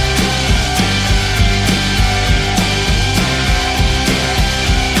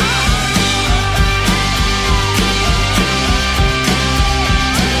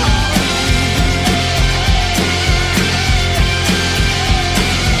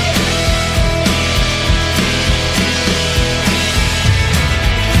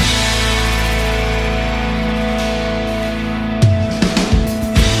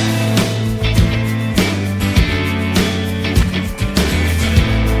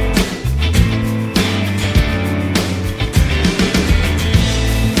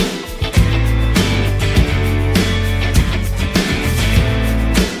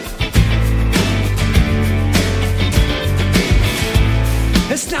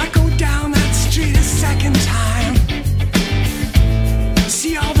 Let's not go down that street a second time.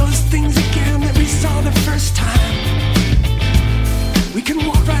 See all those things again that we saw the first time. We can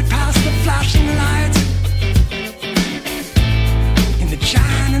walk right past the flashing lights in the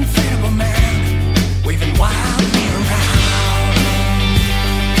giant inflatable man waving wildly around.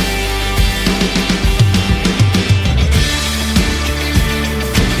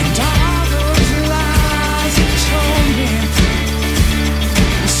 And all those lies you told me,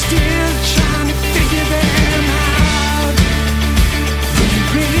 I'm still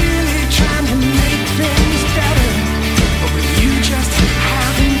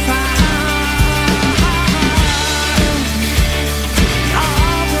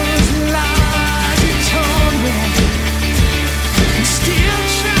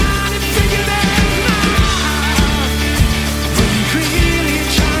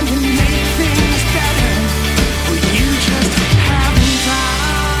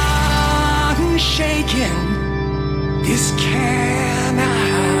this can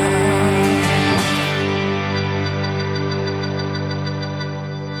I.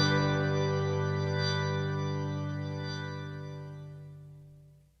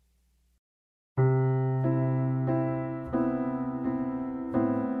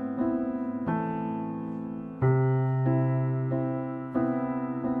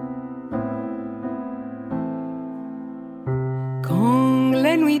 Quand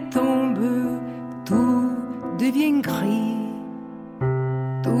la nuit tombe, tout devient gris,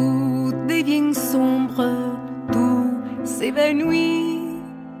 tout devient sombre, tout s'évanouit.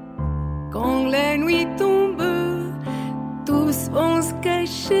 Quand la nuit tombe, tous vont se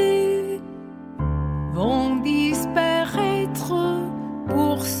cacher, vont disparaître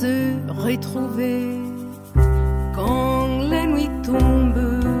pour se retrouver. Quand la nuit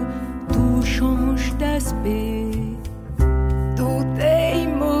tombe, tout change d'aspect. Tout est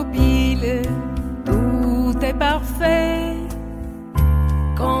immobile, tout est parfait.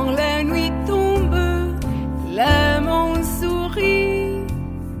 Quand la nuit tombe, l'âme en sourit.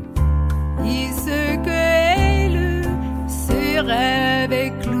 Et ce qu'elle sera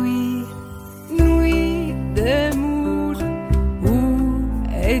avec lui. Nuit d'amour, où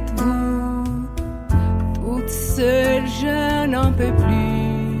êtes-vous? Toute seule, je n'en peux plus.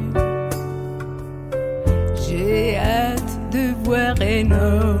 J'ai hâte de voir un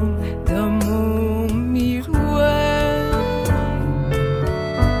homme dans mon miroir.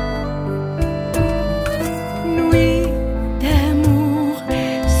 Nuit d'amour,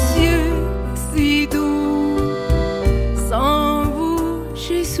 cieux si doux. Sans vous,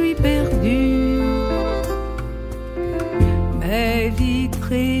 je suis perdue. Ma vie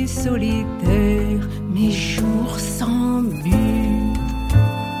très solitaire, mes jours sans but.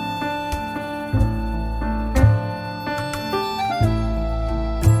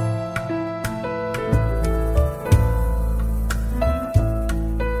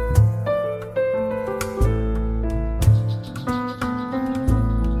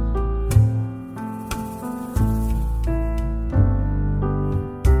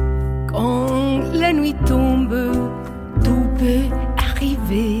 La nuit tombe, tout peut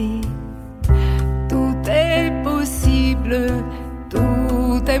arriver. Tout est possible,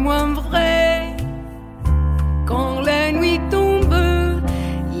 tout est moins vrai. Quand la nuit tombe,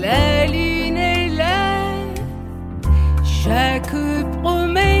 la lune est là. Chaque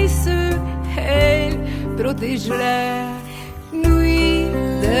promesse, elle protège la nuit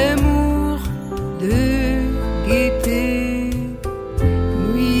d'amour, de gaieté,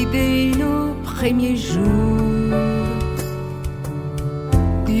 nuit des nos premiers jours,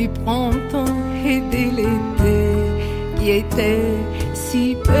 du printemps et de l'été qui était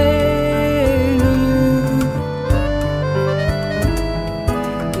si belle.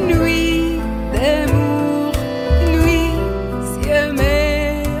 Nuit d'amour, nuit si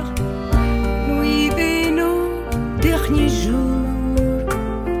amère, nuit de nos derniers jours,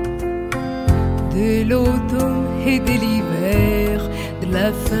 de l'automne et de l'hiver, de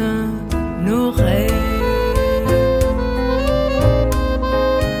la fin, nos rêves.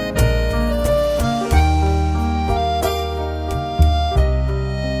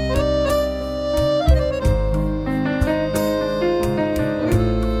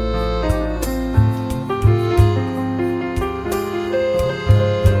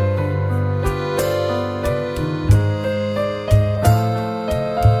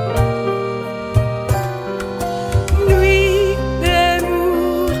 Nuit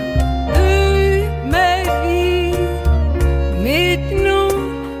d'amour de ma vie, maintenant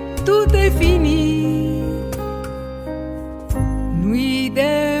tout est fini. Nuit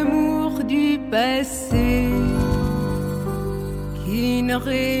d'amour du passé qui ne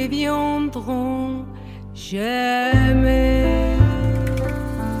reviendront jamais.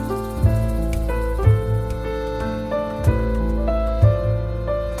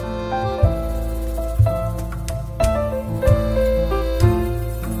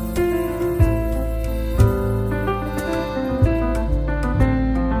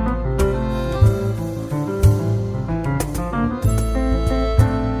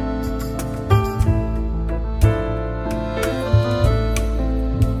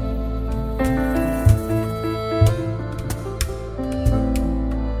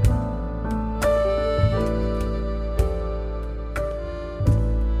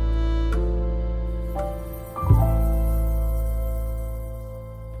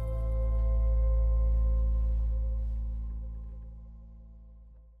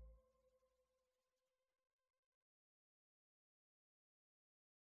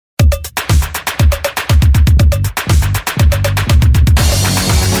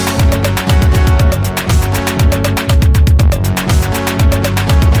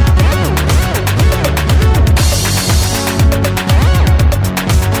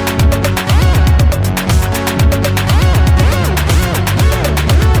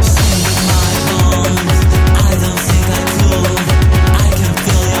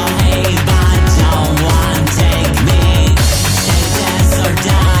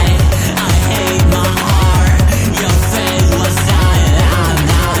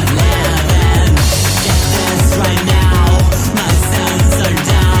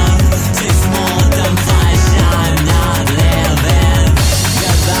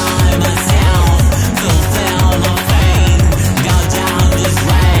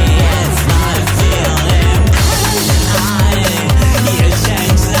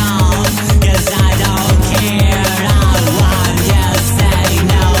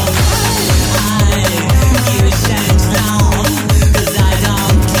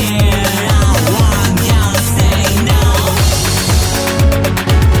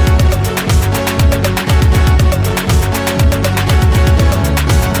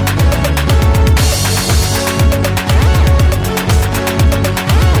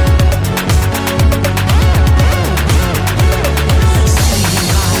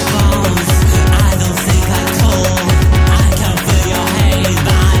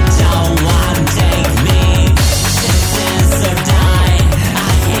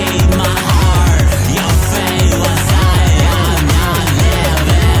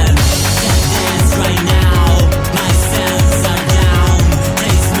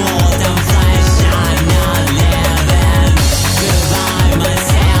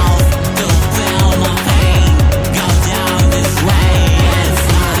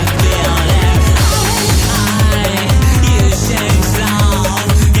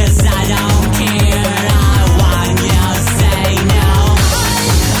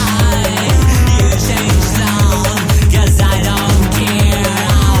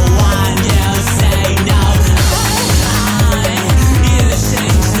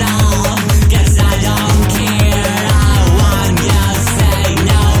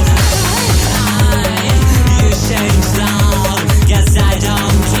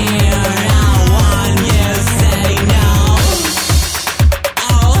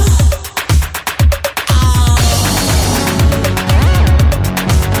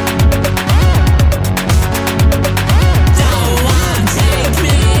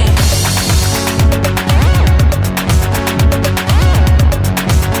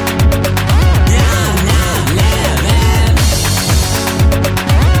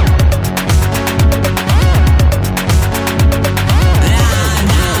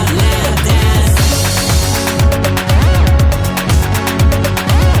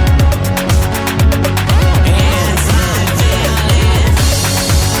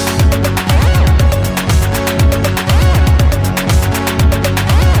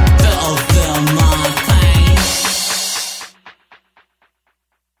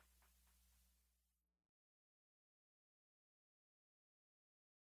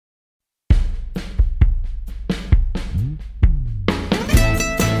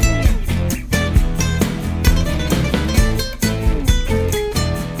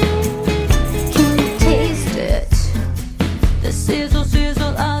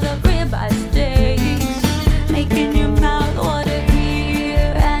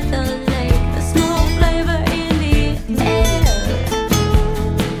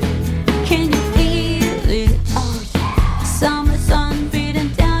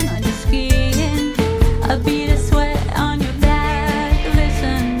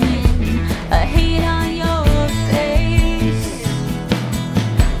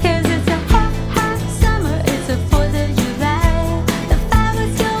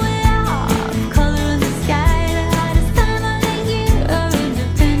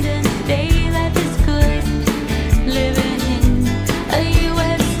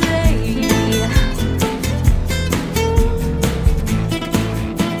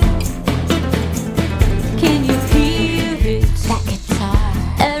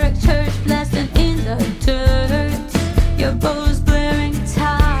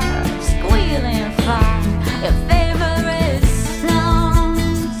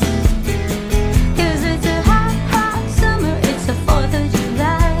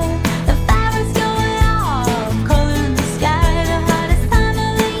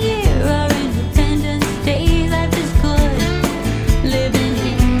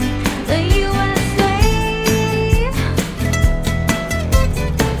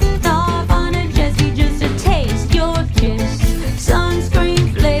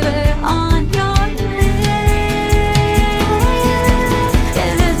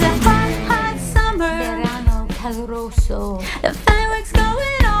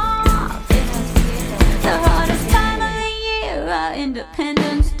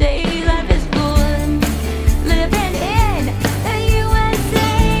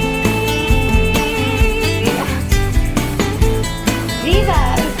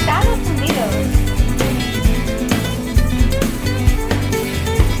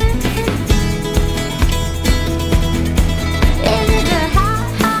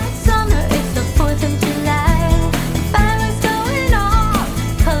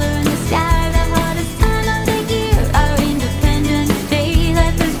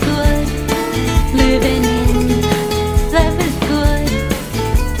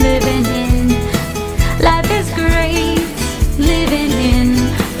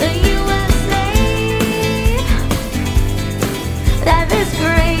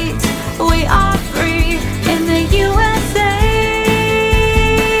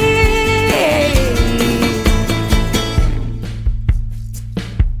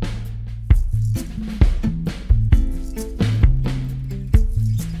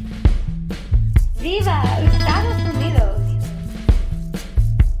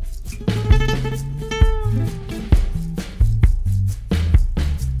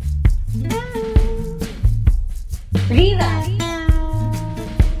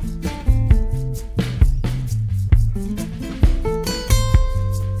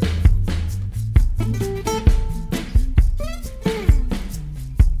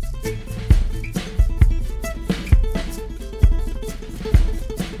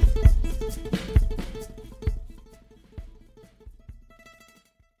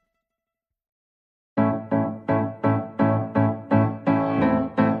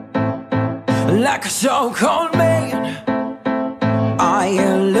 like a so-called man. I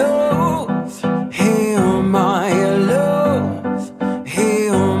love him, I love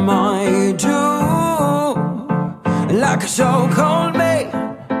him, I do. Like a so-called man,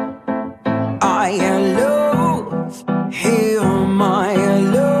 I love him, I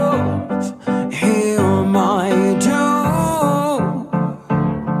love him, I do.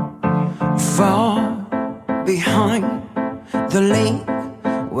 Far behind the lake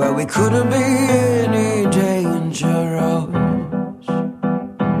where we couldn't be any dangerous.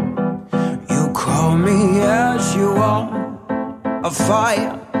 You call me as you are, a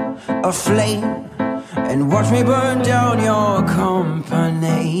fire, a flame, and watch me burn down your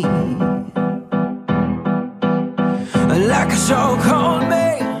company. Like a so-called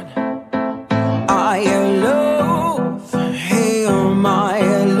man, I love him, I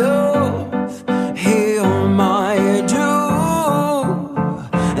love him, I do.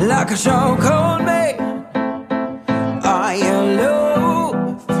 Like a so-called man, I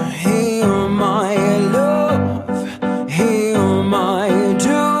love him, I love him, I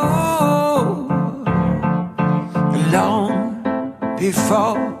do. Long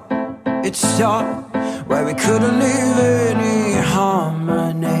before it started, where we couldn't live any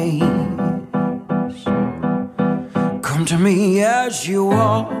harmonies. Come to me as you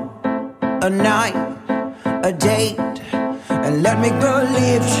are, a night, a date, and let me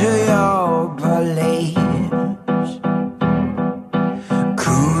believe to your beliefs.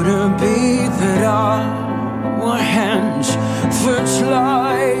 Could it be that our hands fit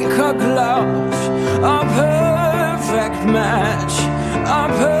like a glove, a perfect match, a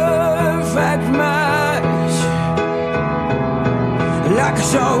perfect match? Like a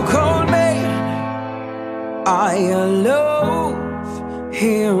so-called man, I love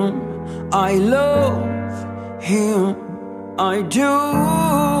him, I love him, I do.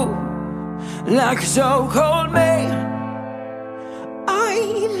 Like a so-called man, I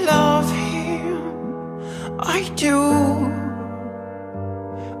love him, I do,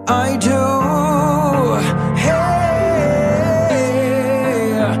 I do. Hey.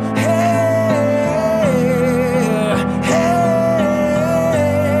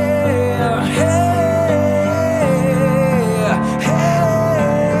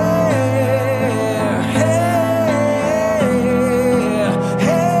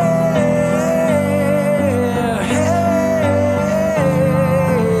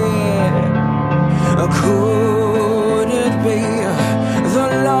 Could it be the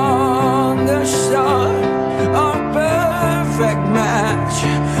longest star, a perfect match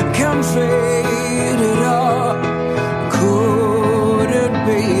can fade it up? Could it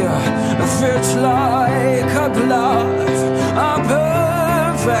be fits like a glove, a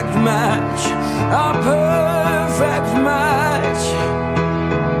perfect match, a perfect match?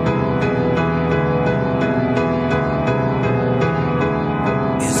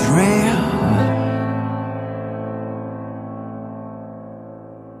 Is real.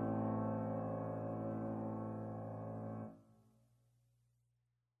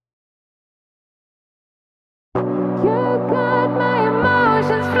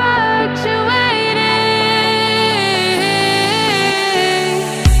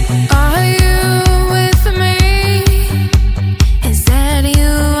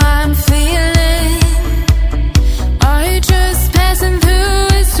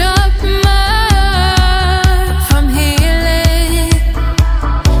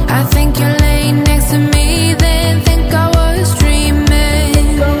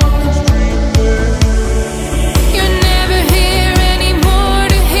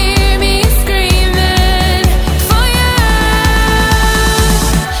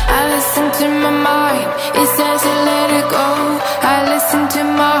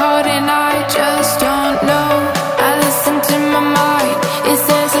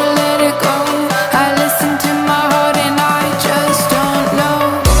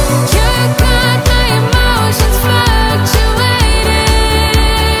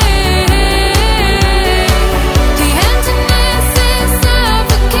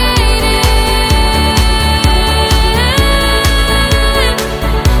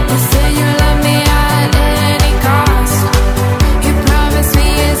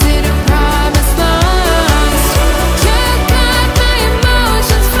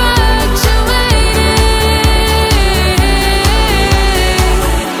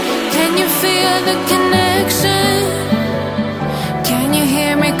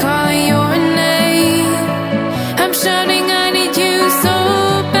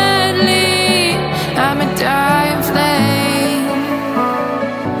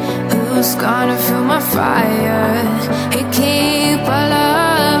 who's gonna fuel my fire and keep our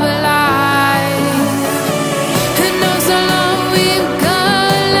love alive.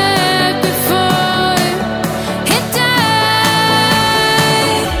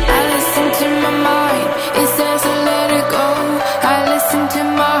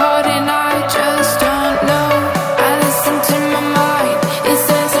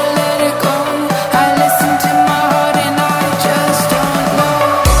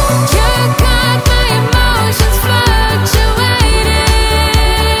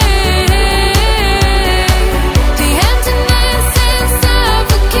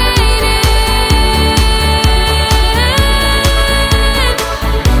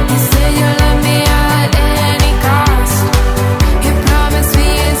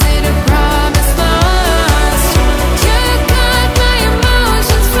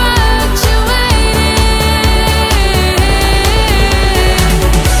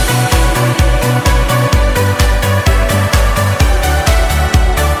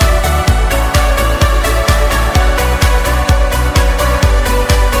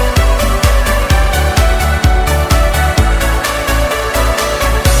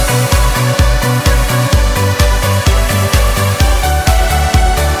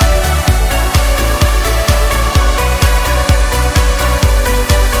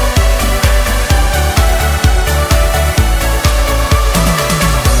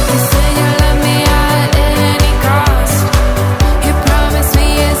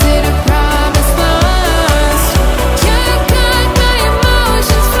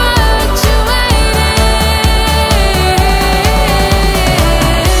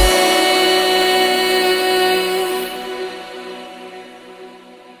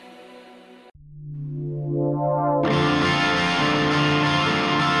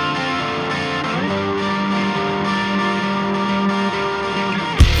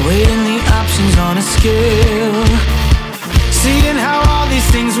 weighing the options on a scale, seeing how all these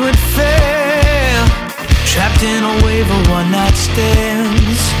things would fail. Trapped in a wave of one-night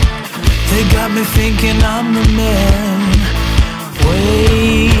stands, they got me thinking I'm the man.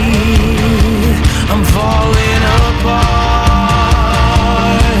 Wait, I'm falling apart.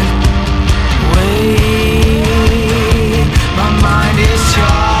 Wait, my mind is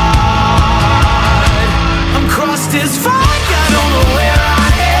charred. I'm crossed as fuck, I don't know where I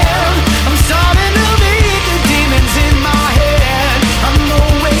am. I'm starting to meet the demons in my head. I'm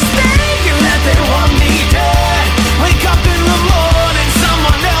always thinking that they want me dead. Wake up in the morning,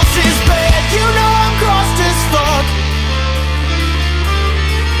 someone else's bed. You know I'm crossed as fuck.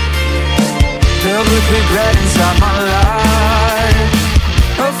 Filled with regret inside my life,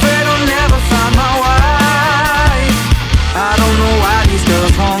 afraid I'll never find my wife. I don't know why these girls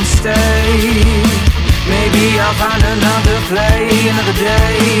won't stay. Maybe I'll find another play, another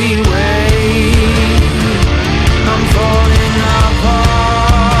day. Wait, I'm falling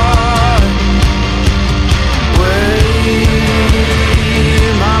apart. Wait,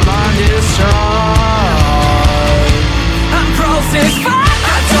 my mind is charred. I'm crossed as fuck,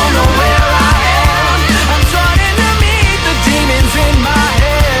 I don't know where I am. I'm trying to meet the demons in my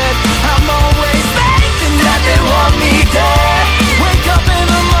head. I'm always thinking that they want me dead. Wake up in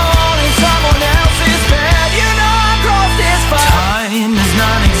the morning, someone else's bed. You know I'm crossed as fuck. Time is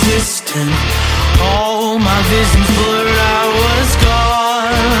non-existent, all my visions blurred. I was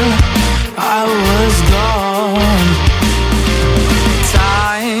gone, I was gone.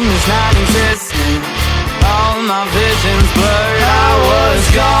 Time is non-existent, all my visions blurred. I was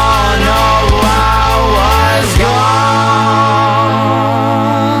gone, oh I was gone.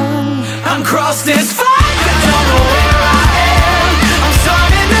 I'm crossed as fuck, I don't know where I am. I'm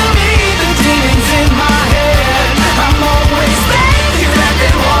starting to meet the demons in my head. I'm always thinking that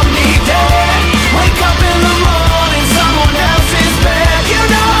they want me dead. Wake up in the morning, someone else's bed. You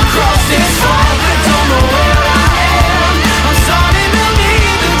know I'm crossed as fuck, I don't know where I am. I'm starting to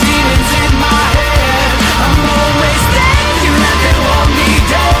meet the demons in my head. I'm always thinking that they want me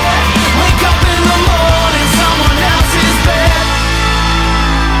dead. Wake up in the morning, someone else's bed.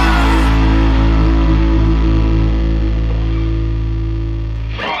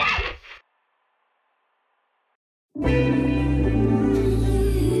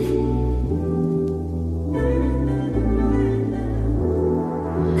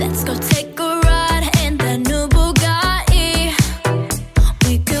 Let's go take a ride in that new Bugatti.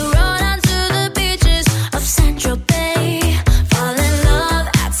 We could roll down to the beaches of Central Bay. Fall in love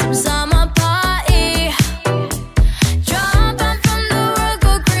at some summer party. Jump out from the road,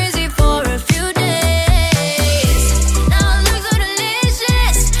 go crazy for a few days. Now it looks so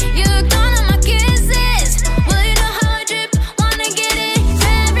delicious. You're gone on my kisses. Well, you know how I drip, wanna get it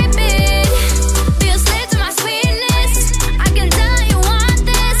every bit. Be a slave to my sweetness. I can tell you want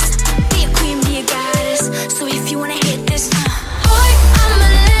this. Be a queen, be a goddess. So if you wanna hit this, boy, I'ma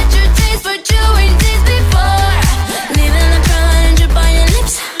let you taste what you ain't tasted before. Leaving the pearl and drip on your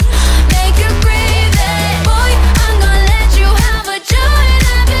lips, make you crave it. Boy, I'm gonna let you have what you ain't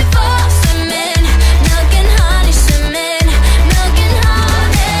had before. Swimming, milk and honey, swimming, milk and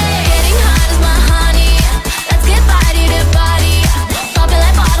honey. Getting hot is my honey. Let's get body to body. Pop it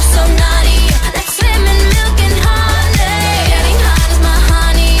like bottles so naughty. Let's swim in milk and honey. Getting hot is my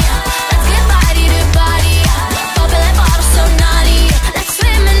honey. Let's get body to body. Pop it like bottles so naughty. Let's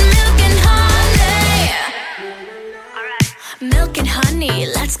swim in milk and honey. Milk and honey,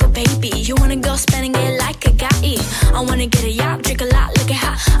 let's go baby. You wanna go spending it like a guy. I wanna get a yacht, drink a lot, look at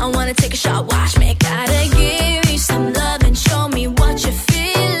how I wanna take a shot, watch me. Gotta give you some love and show me what you're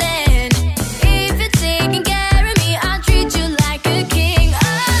feeling. If you're taking care of me, I'll treat you like a king. Oh,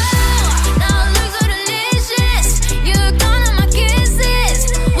 now it looks so delicious. You're gone on my kisses.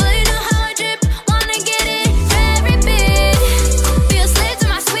 Well, you know how I drip, wanna get it every bit. Be a slave to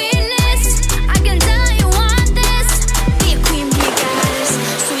my sweetness. I can tell you want this. Be a queen, be a goddess.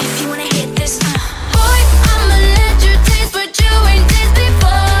 So if you wanna hit this, boy, I'ma let you taste what you ain't tasted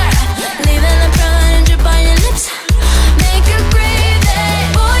before. Leaving the pearl and drip on your lips, make you crave it.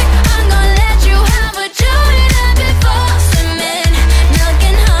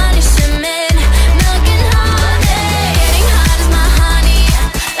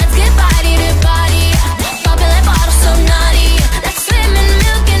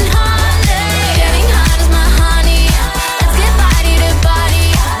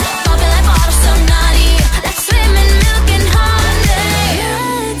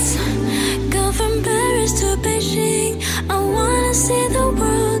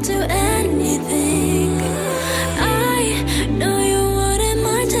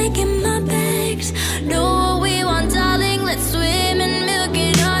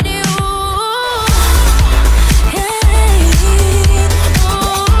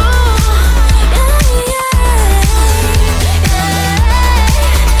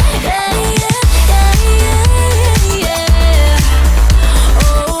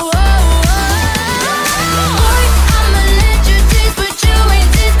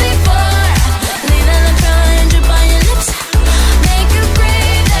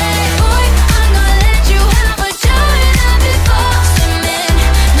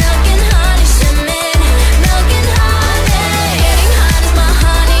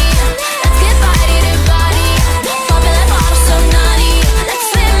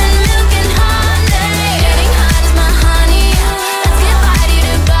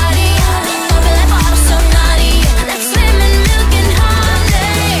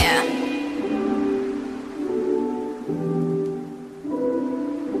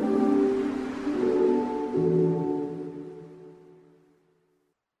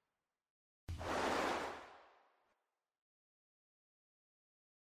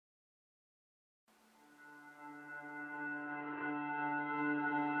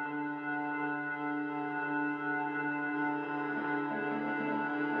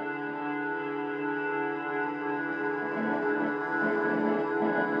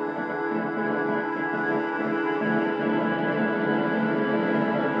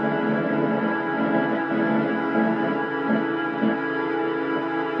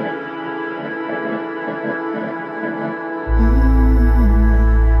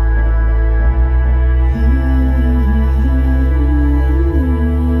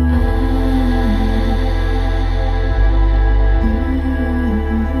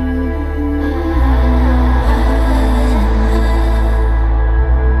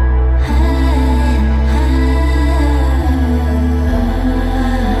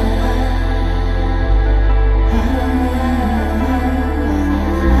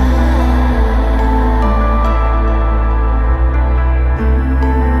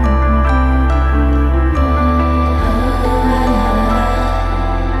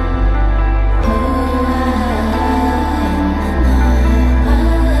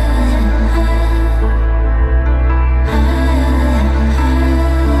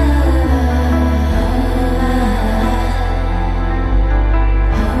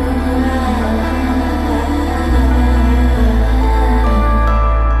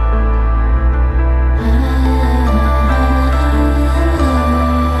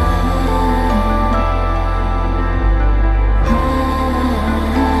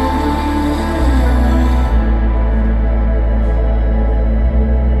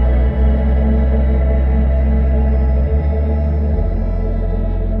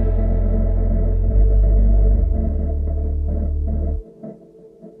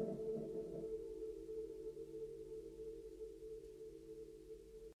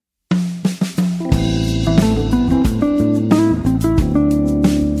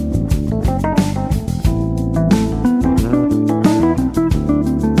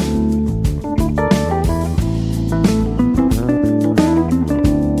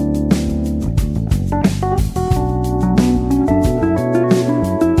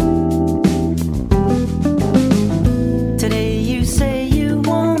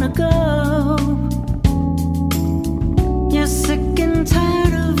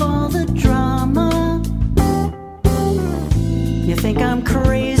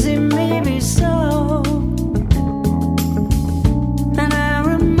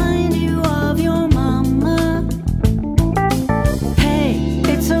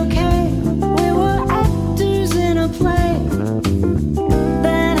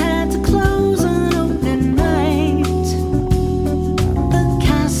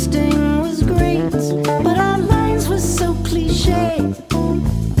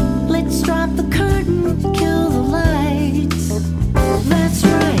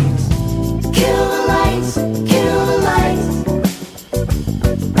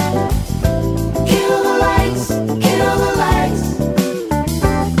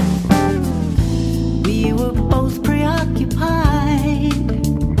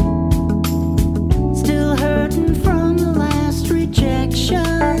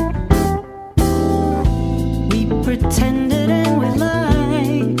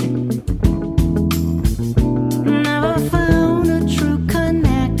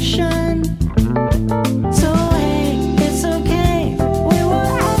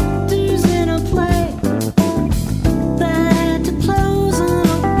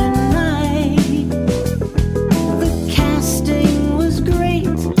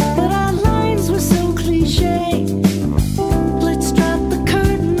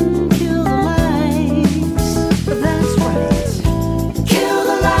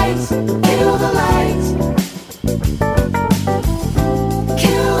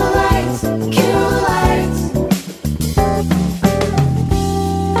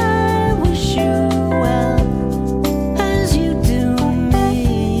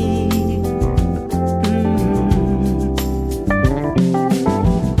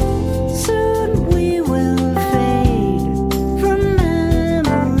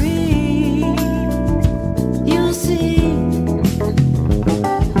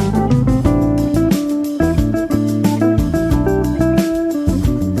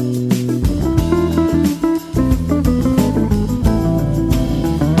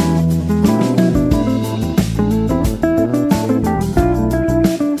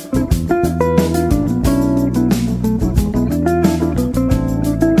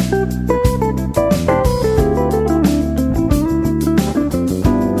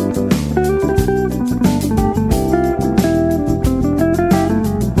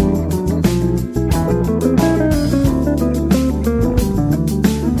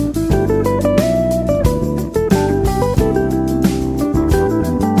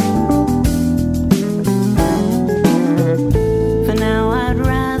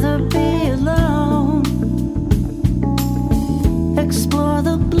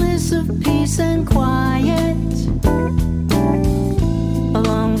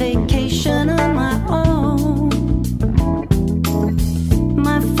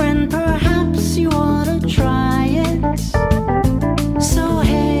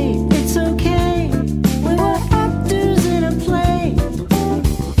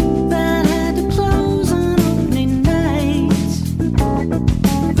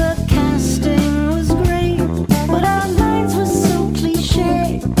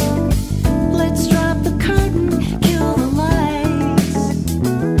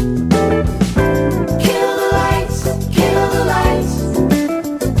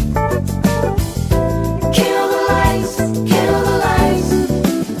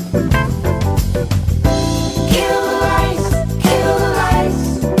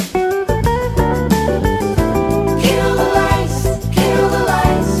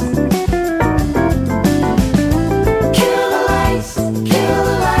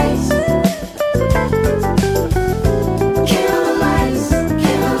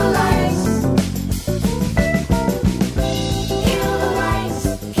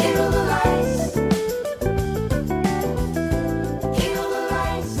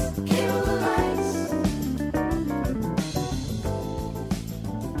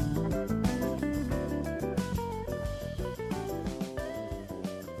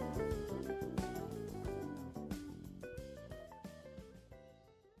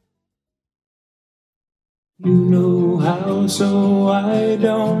 You know how, so why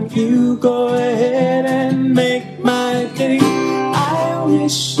don't you go ahead and make my day? I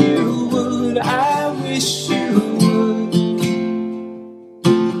wish you would, I wish you would.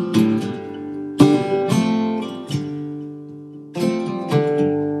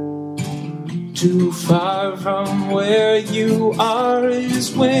 Too far from where you are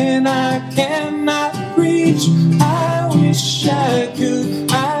is when I cannot reach. I wish I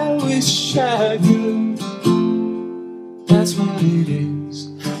could, I wish I could. That's what it is,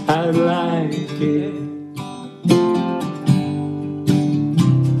 I like it.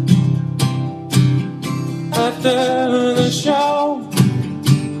 After the show,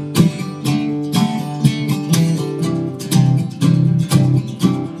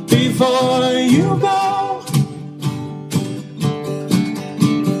 before you go,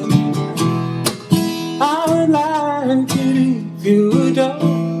 I would like it if you would talk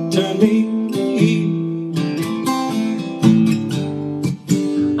to me.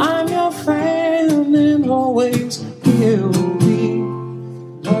 I'm your friend and always will be.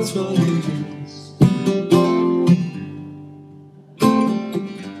 That's what it is.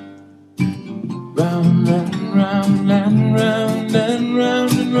 Round and round and round and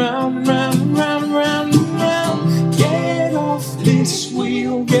round and round and round and round and round and round. Get off this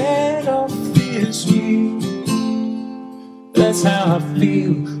wheel, get off this wheel. That's how I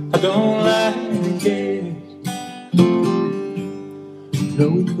feel, I don't like it. No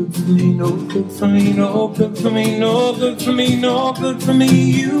good for me, no good for me, no good for me, no good for me, no good for me.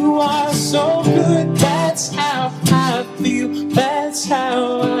 You are so good, that's how I feel, that's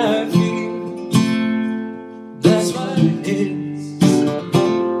how I feel. That's what it is.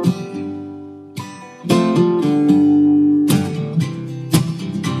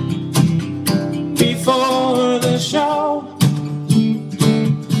 Before the show,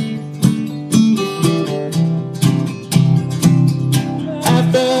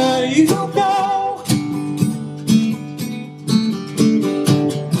 after you go,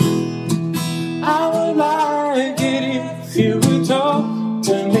 I would like it if you would talk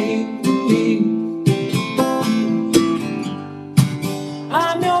to me.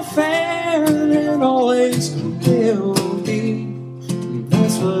 I'm your fan and always will be.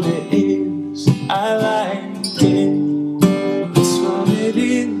 That's what it is, I like it. That's what it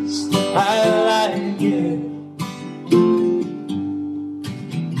is, I like it.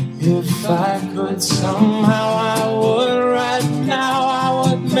 If I could somehow, I would right now, I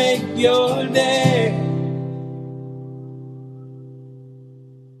would make your day.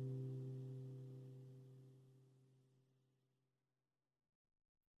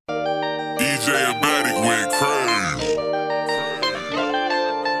 DJ Abatic went crazy.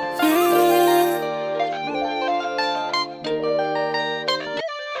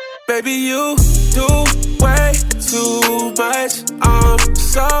 Baby, you do way too much. I'm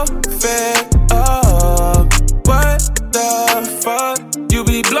so fed up. What the fuck? You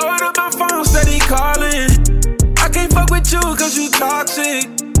be blowing up my phone, steady calling. I can't fuck with you cause you toxic.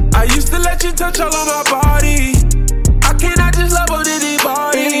 I used to let you touch all on my body. I cannot just love on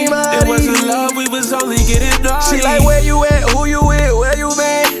anybody. It wasn't love, we was only getting naughty. She like, where you at, who you with, where you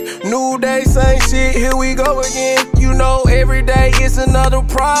been? New day, same shit, here we go again. You know every day it's another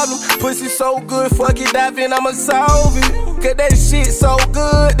problem. Pussy so good, fuck it, dive in, I'ma solve it. Cause that shit so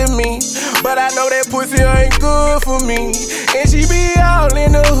good to me. But I know that pussy ain't good for me. And she be all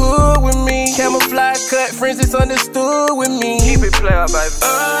in the hood with me. Camouflage cut, friends that's understood with me. Keep it player, baby.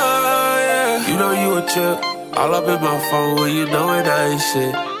 Oh yeah. You know you a trip. All up in my phone when you know it ain't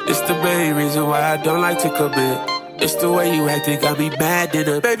shit. It's the main reason why I don't like to commit. It's the way you act, it got me mad in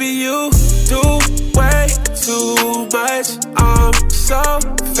it. Baby, you do way too much. I'm so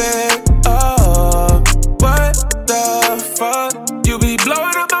fed up. What the fuck? You be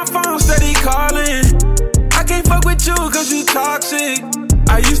blowing up my phone, steady calling. I can't fuck with you cause you toxic.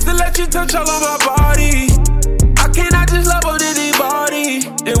 I used to let you touch all on my body. I cannot just love on anybody.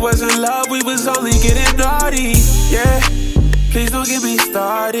 It wasn't love, we was only getting naughty. Yeah, please don't get me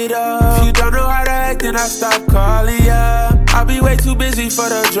started up. If you don't know how to act, then I stop calling ya. I be way too busy for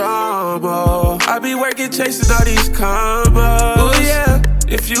the drama. I be working chasing all these commas. Oh yeah,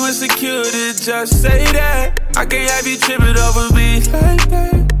 if you insecure, then just say that. I can't have you tripping over me like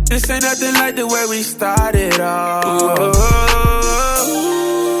that. This ain't nothing like the way we started off.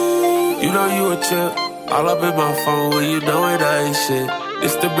 You know you a trip. All up in my phone when you know it ain't shit.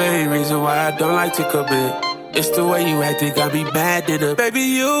 It's the main reason why I don't like to commit. It's the way you act, it got me mad in it. Baby,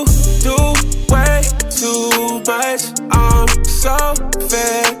 you do way too much. I'm so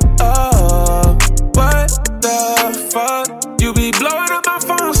fed up. What the fuck? You be blowing up my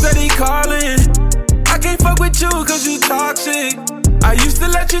phone, steady calling. I can't fuck was you toxic? I used to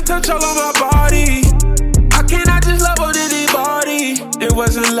let you touch all on my body. How can I just love on anybody? It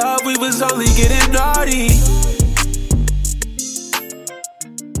wasn't love, we was only getting naughty.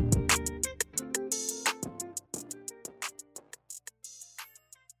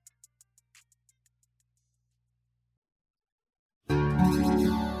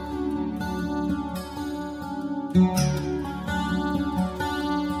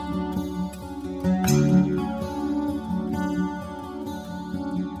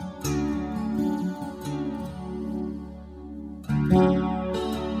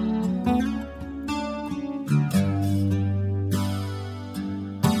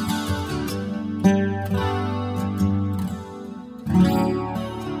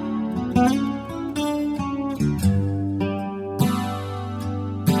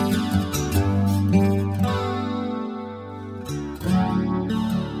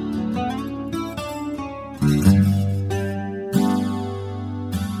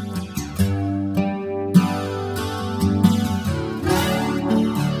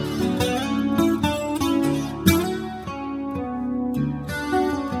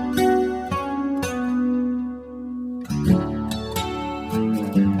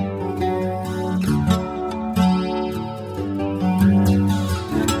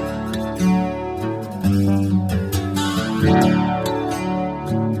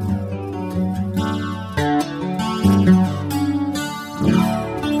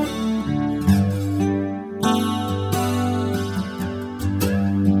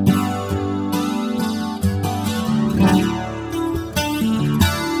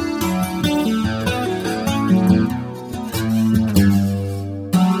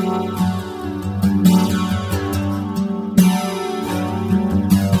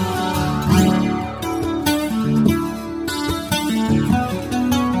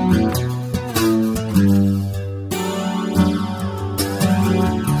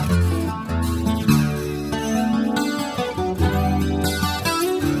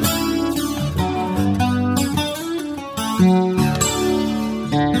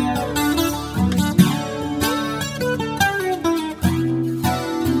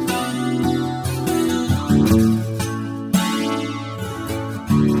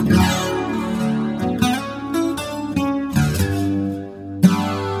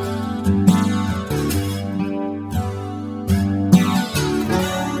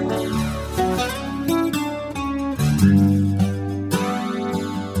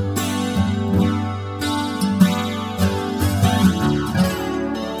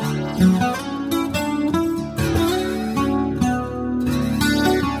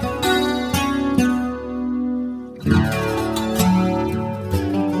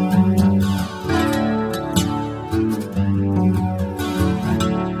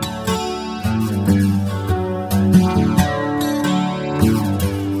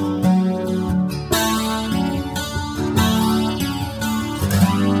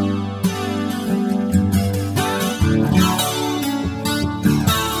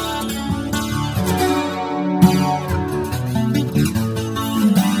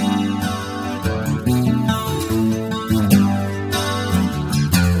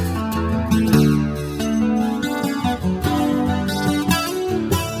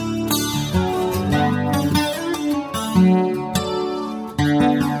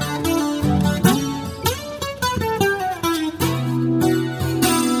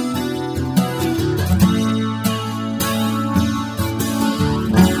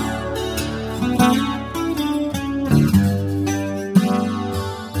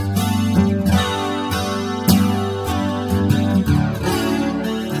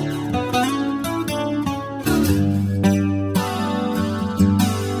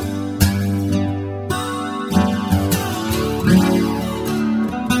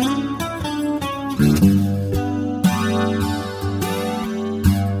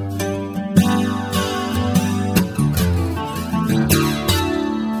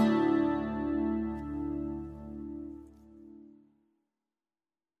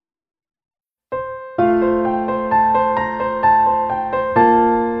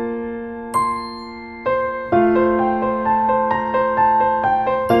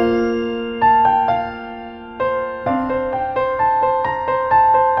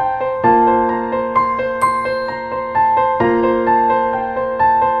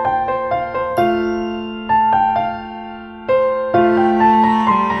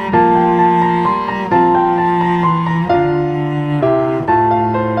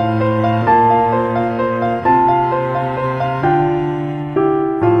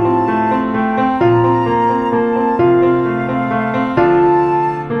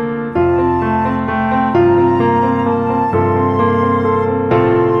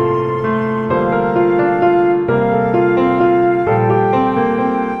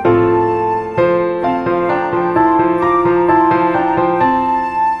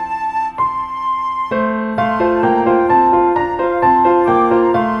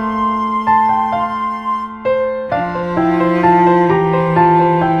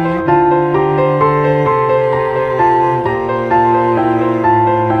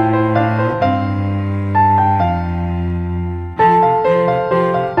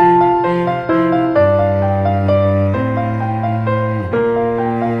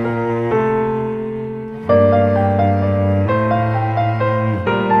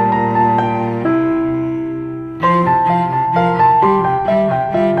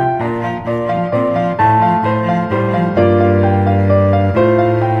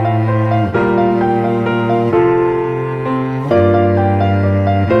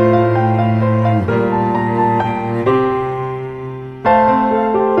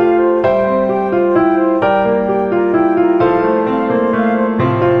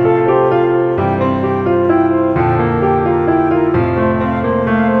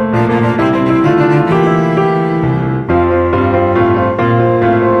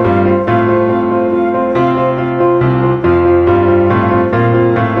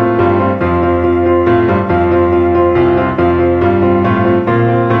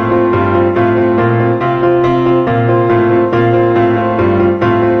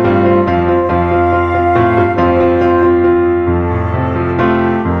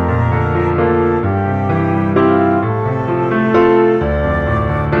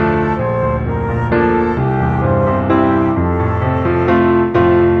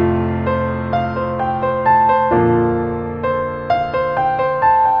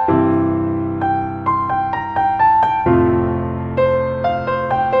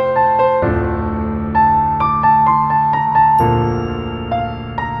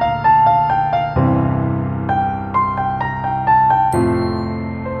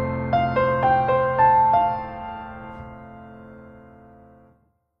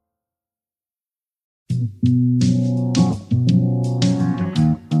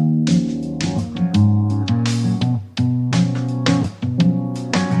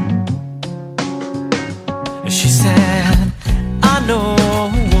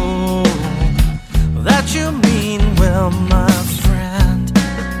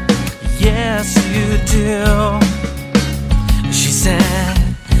 yes you do. She said,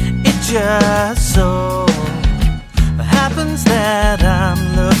 it just so happens that I'm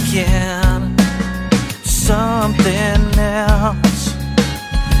looking for something else.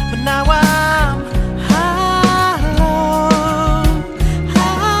 But now I'm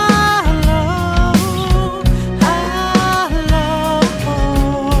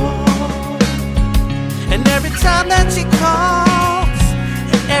time that she calls,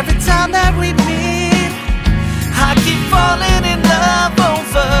 and every time that we meet, I keep falling in love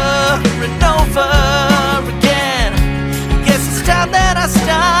over and over again. Guess it's time that I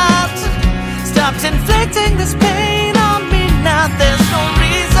stopped inflicting this pain on me. Now there's no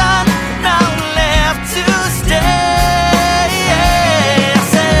reason now left to stay. I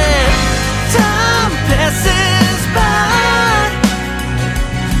said, time passes by.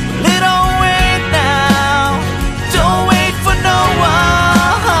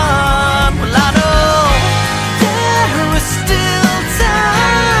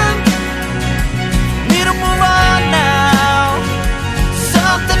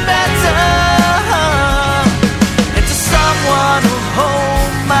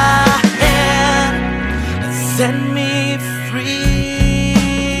 Set me free.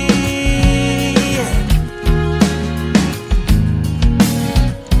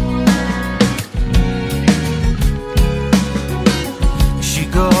 She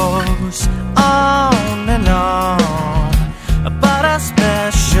goes on and on about a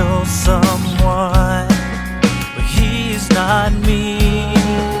special someone, but he's not me.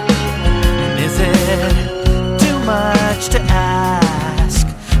 And is it too much to ask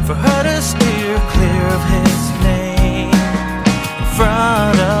for her to steer clear of his name in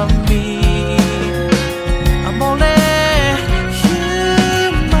front of me? I'm only human.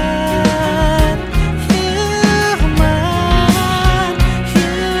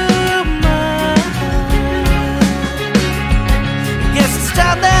 Guess it's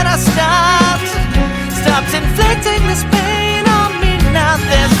time that I stopped inflicting this pain on me. Now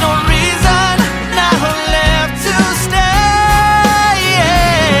there's no reason now left to stay.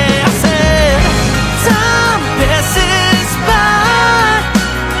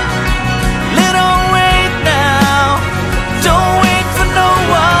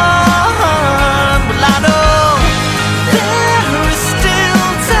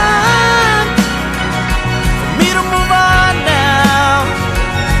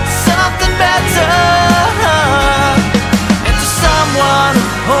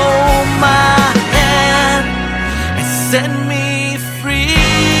 Set me free.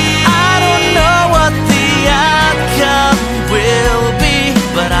 I don't know what the outcome will be,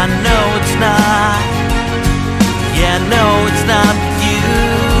 but I know it's not. Yeah, I know it's not you,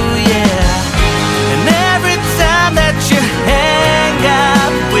 yeah. And every time that you hang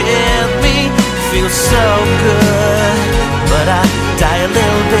out with me, it feels so good, but I die a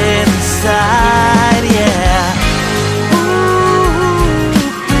little bit inside, yeah. Ooh,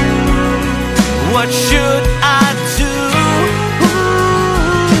 what should I do?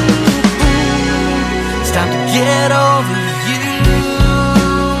 It's time to get over you.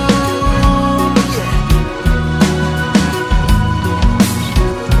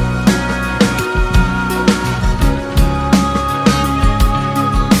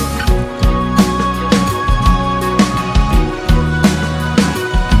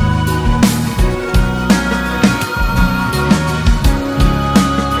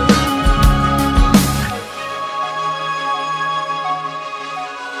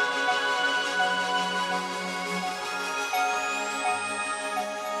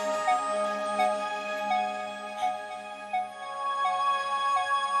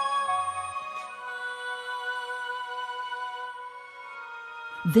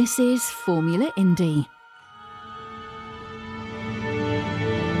 This is Formula Indie.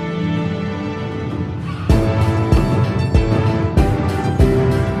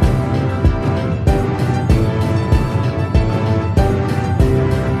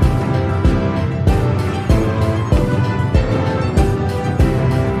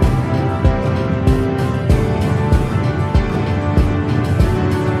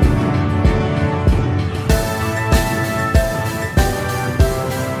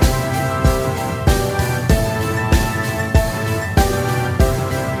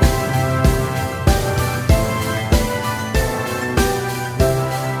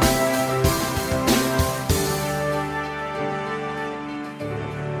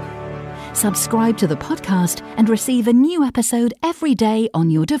 Subscribe to the podcast and receive a new episode every day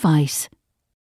on your device.